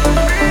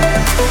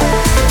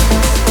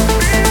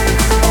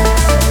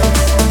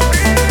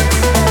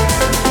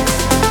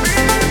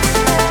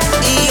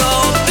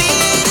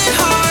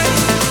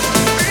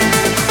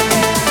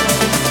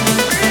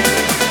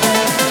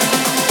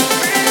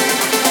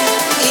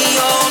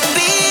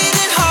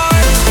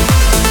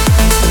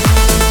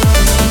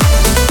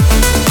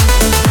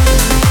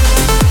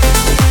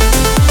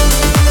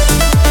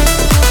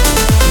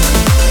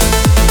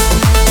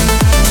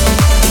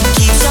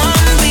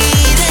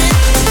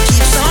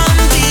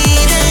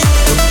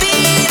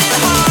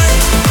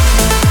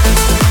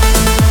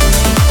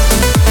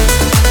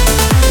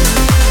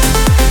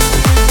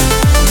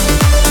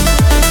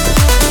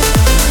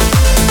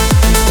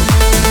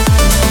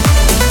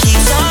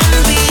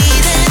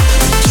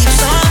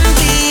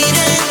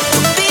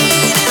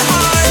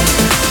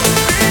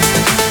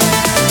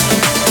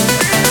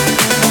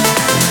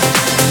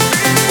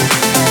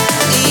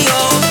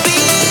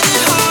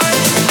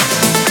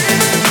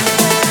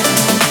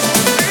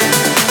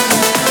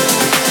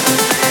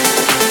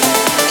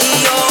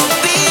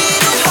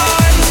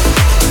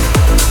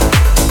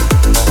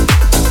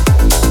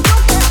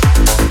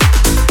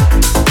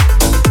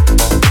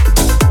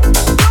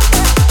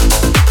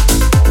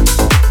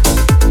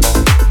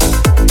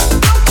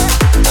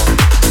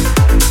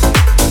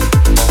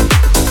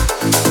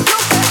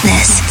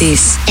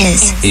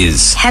 This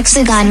is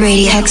Hexagon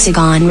Radio.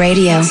 Hexagon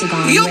Radio.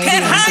 You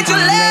can't hide your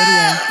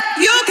love.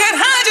 You can't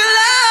hide your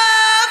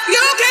love.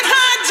 You can't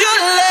hide your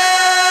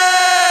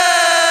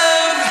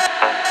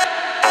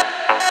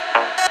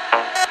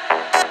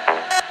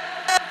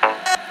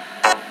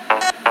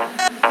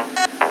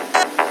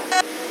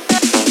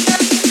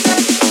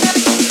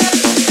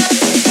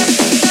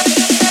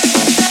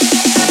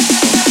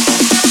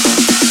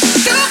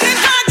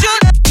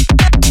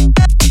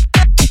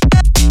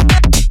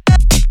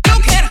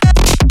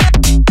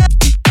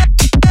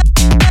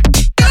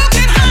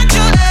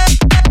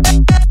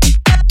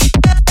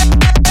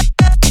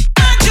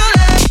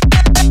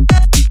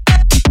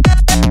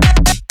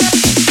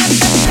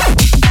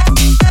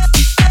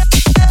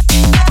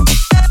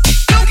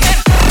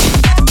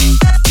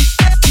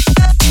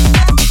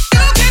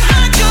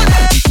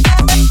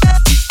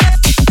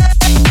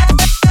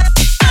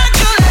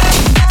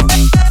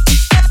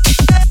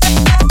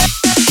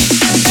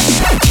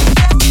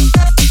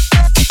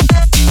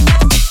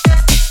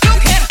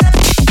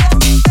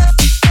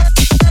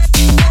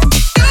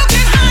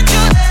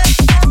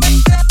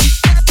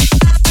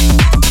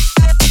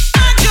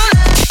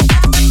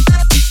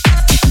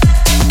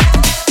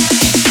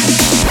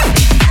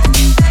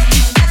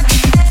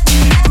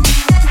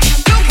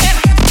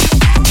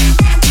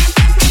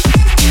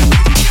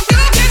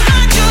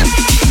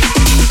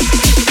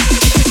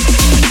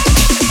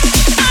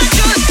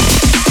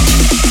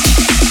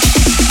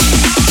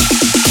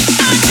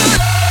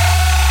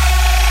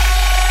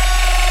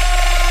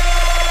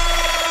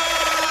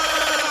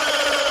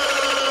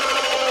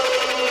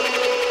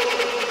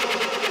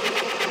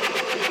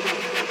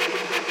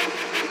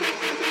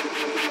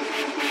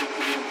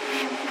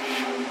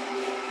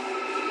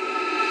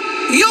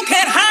You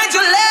can't hide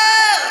your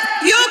love.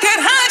 You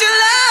can't hide your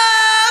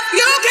love.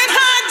 You can't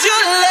hide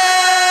your love.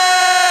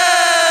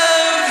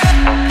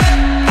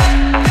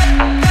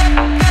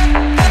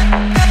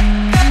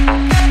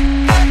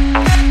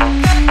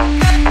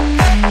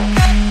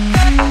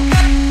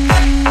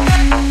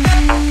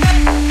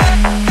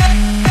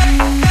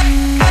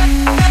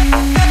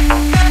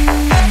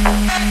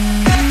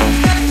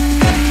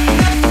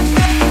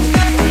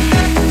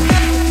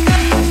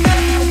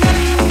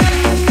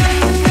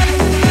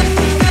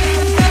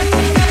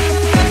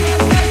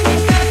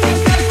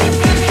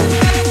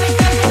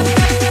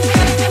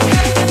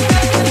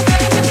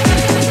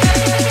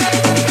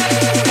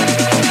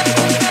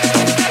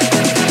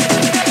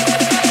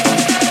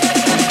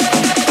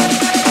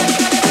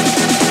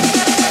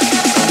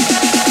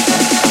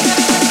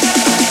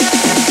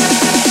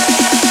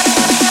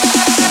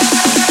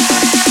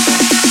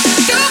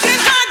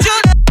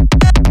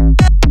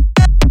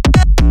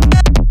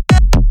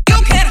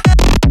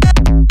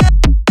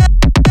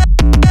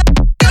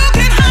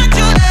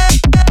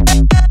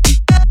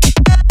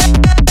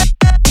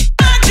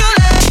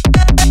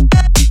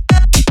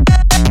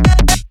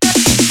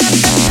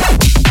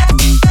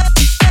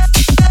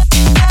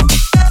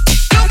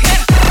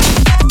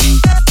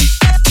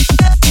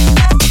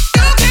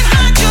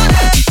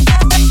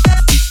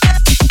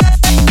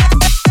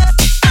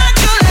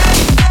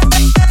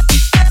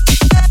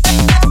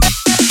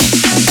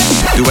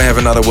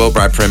 Another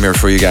worldwide premiere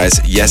for you guys.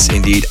 Yes,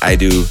 indeed, I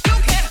do.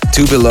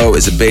 Two Below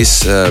is a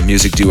bass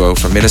music duo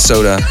from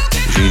Minnesota.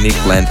 The unique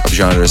blend of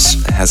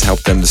genres has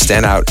helped them to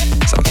stand out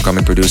as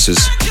upcoming producers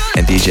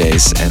and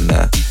DJs. And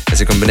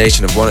as a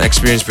combination of one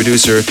experienced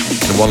producer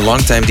and one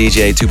longtime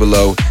DJ, Two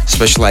Below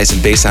specialize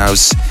in bass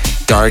house,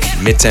 dark,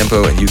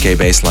 mid-tempo, and UK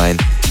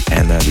bassline.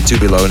 And the Two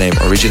Below name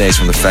originates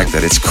from the fact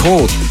that it's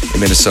cold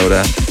in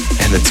Minnesota,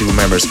 and the two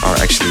members are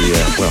actually,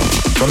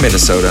 from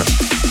Minnesota.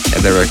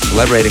 And they're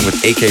collaborating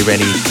with AK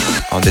Rennie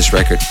on this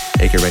record.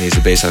 AK Rennie is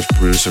a bass house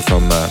producer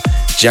from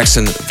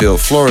Jacksonville,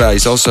 Florida.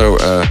 He's also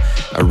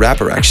a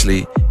rapper,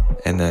 actually,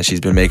 and she's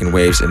been making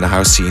waves in the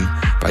house scene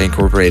by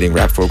incorporating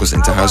rap vocals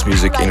into house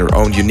music in her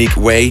own unique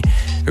way.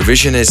 Her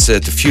vision is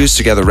to fuse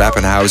together rap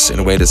and house in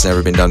a way that's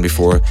never been done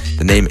before.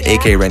 The name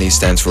AK Rennie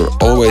stands for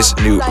Always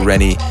Knew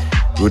Rennie,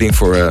 rooting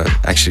from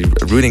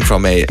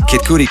a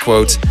Kid Cudi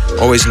quote,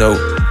 "Always know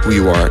who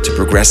you are to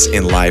progress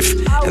in life,"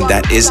 and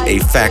that is a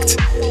fact.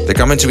 They're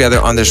coming together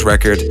on this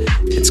record.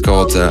 It's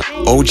called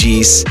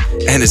OGs,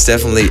 and it's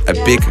definitely a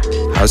big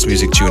house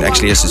music tune.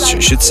 Actually, as I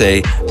should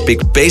say,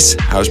 big bass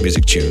house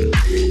music tune.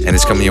 And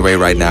it's coming your way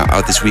right now,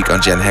 out this week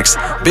on Gen Hex.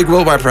 Big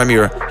worldwide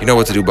premiere. You know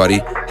what to do,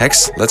 buddy.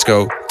 Hex, let's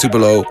go. Two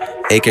Below,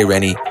 AK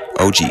Rennie,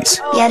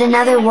 OGs. Yet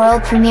another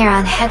world premiere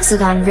on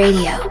Hexagon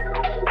Radio.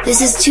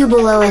 This is Two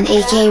Below and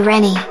AK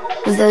Rennie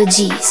with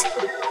OGs.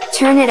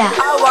 Turn it up.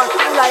 I walk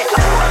through like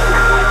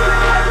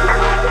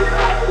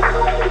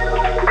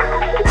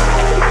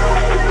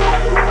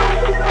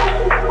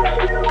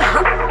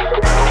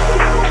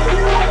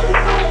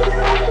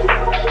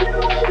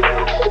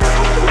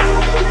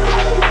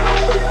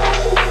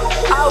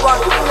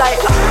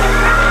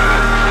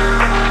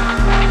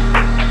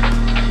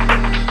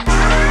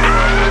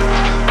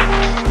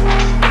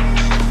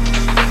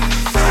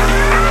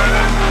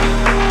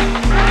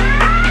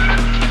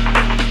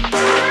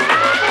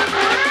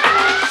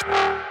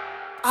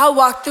I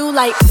walk through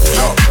like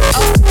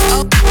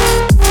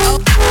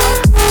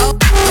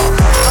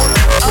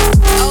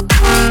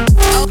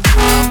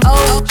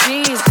oh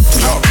jeez.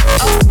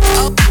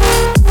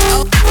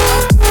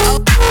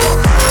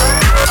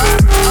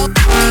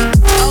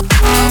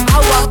 I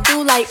walk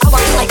through like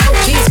oh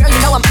jeez, girl, you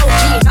know I'm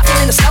OG. Not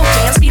feeling the slow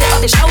jam, speed it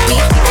up and show me.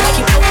 People like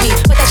you poke me,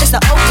 but that's just the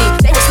OG.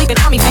 They were sleeping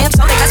on me, fam,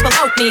 so they rest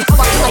below me. I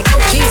walk through like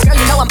oh jeez, girl,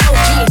 you know I'm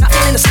OG. Not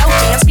feeling the slow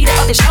jam, speed it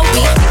up and show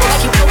me. People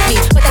like you poke me,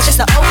 but that's just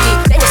the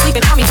OG. They were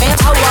sleeping on me, fam,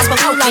 so they rest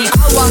below me.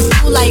 I walk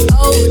through like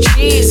oh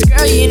jeez,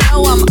 girl, you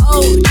know I'm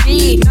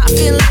OG. Not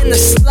feeling the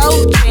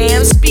slow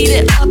jam, speed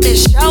it up and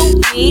show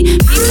me.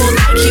 People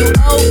like you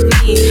owe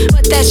me,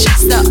 but that's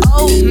just the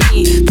old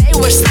me. They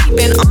were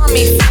sleeping on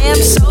me, fam,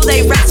 so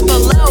they rest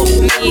below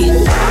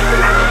me.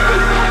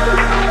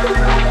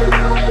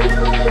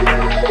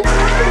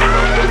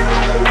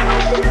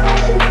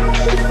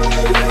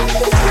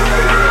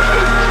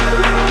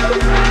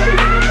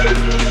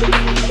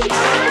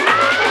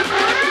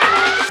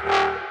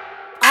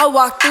 I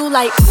walk through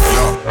like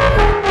oh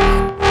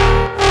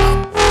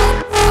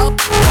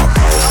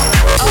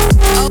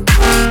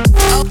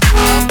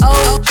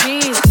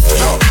jeez.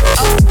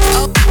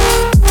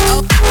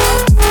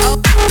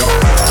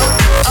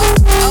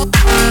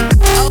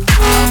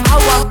 I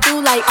walk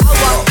through like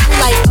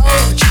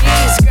oh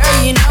jeez, girl,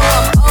 you know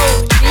I'm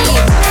OG.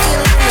 I'm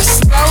feeling the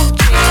slow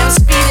jam,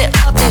 speed it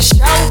up and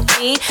show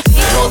me.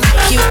 People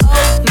like you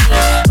owe me,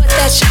 but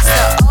that's just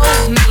the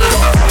old me.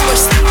 You were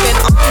sleeping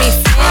on me,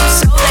 fam,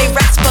 so they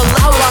rest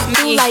below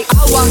me.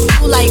 I walk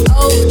through like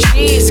oh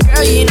jeez,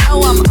 girl, you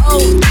know I'm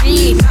OG.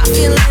 Not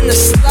feeling the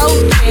slow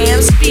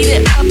jam, speed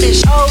it up and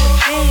show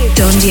me.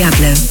 Don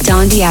Diablo.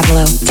 Don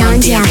Diablo. Don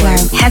Diablo.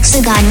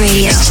 Hexagon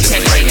Radio.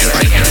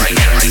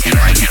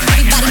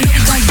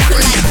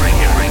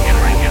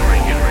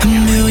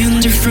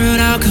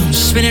 different outcomes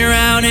spinning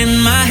around in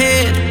my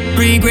head.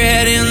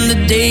 Regretting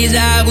the days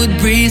I would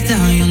breathe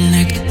down your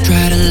neck.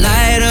 Try to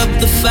light up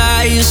the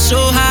fire so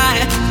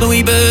high, but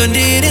we burned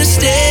it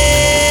instead.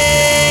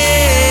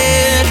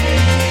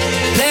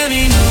 Let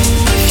me know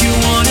if you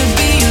wanna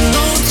be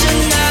alone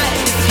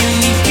tonight. If you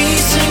need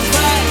peace and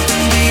quiet,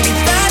 then baby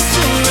that's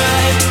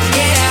alright.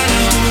 Yeah, I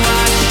know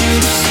I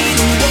should have seen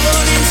the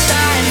warning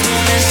signs.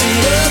 Don't mess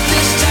it up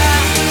this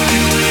time.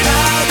 You and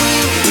I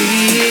will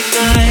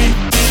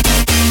reignite.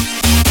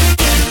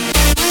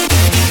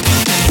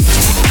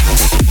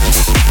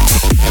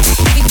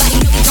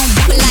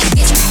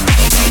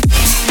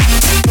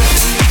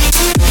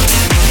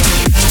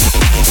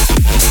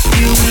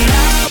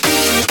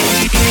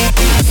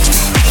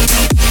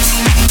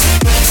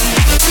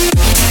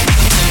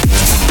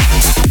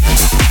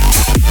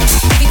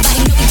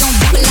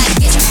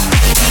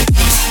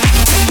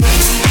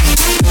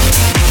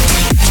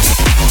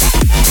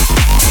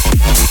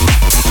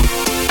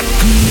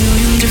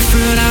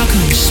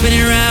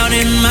 Spinning around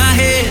in my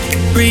head,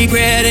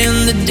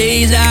 regretting the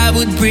days I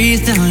would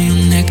breathe down your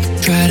neck.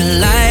 Try to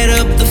light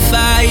up the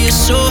fire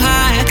so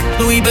high,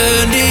 but we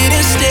burned it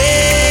instead.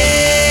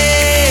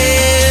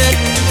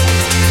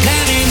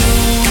 Let me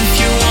know if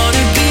you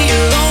wanna be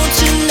alone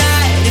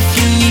tonight. If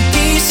you need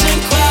peace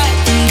and quiet,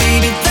 then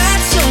baby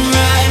that's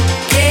alright.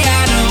 Yeah,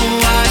 I know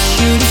I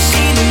should have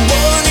seen the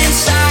warning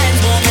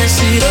signs. Won't mess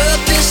it up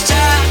this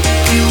time.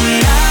 You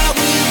and I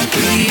will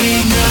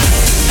reignite.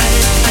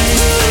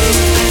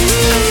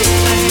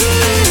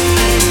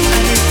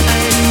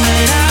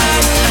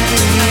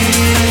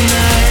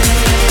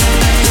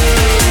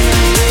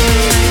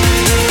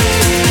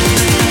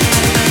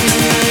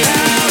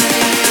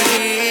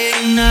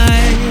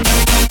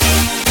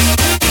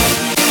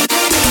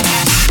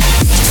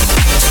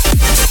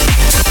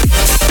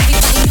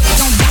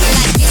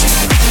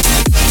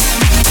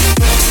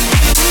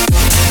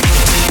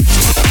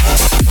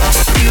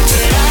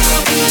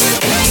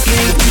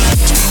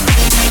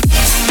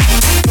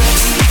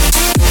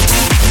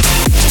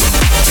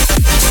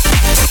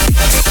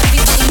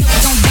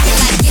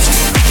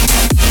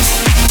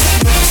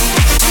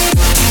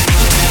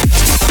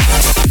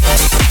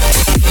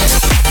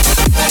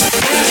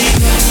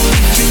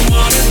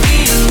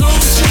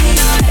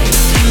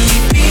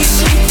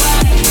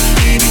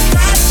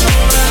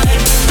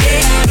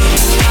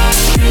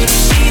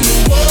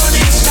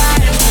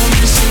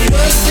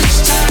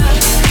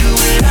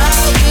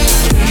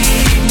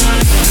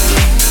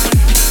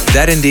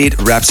 That indeed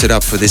wraps it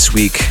up for this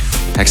week.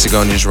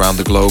 Hexagonians around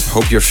the globe.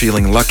 Hope you're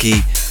feeling lucky,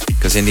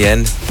 because in the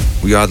end,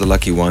 we are the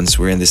lucky ones.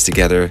 We're in this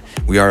together.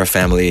 We are a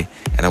family.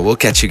 And I will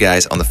catch you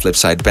guys on the flip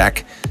side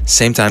back.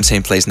 Same time,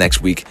 same place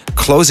next week.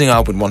 Closing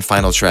out with one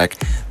final track,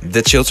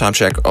 the chill time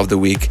track of the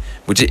week,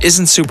 which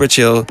isn't super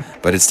chill,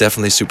 but it's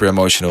definitely super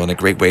emotional and a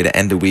great way to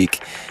end the week.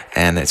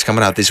 And it's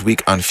coming out this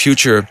week on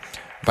Future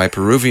by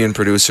Peruvian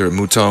producer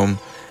Mouton.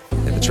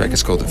 And the track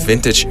is called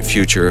Vintage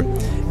Future.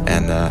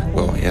 And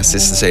well, he has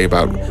this to say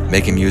about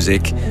making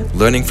music.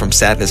 Learning from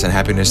sadness and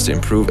happiness to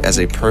improve as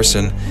a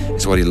person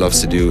is what he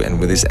loves to do. And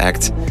with this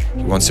act,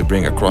 he wants to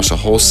bring across a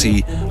whole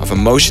sea of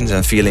emotions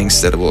and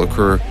feelings that will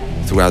occur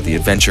throughout the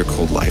adventure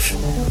called life.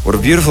 What a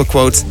beautiful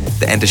quote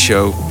to end the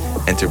show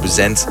and to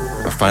present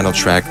our final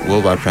track,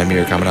 worldwide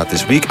premiere coming out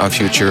this week on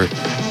Future,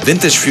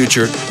 Vintage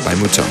Future by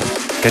Mouton.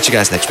 Catch you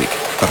guys next week.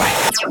 Bye-bye.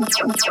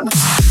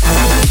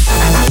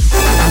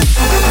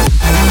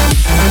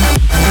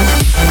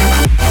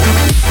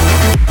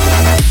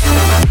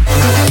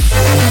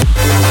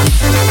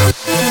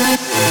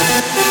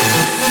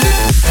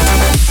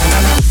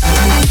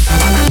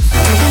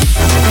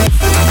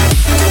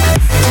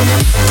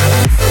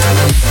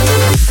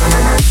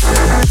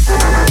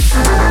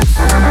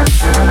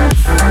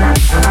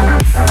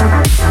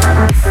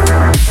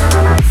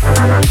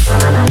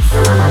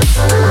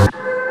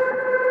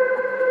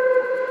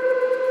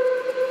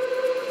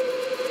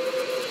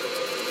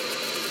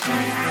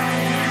 Bye.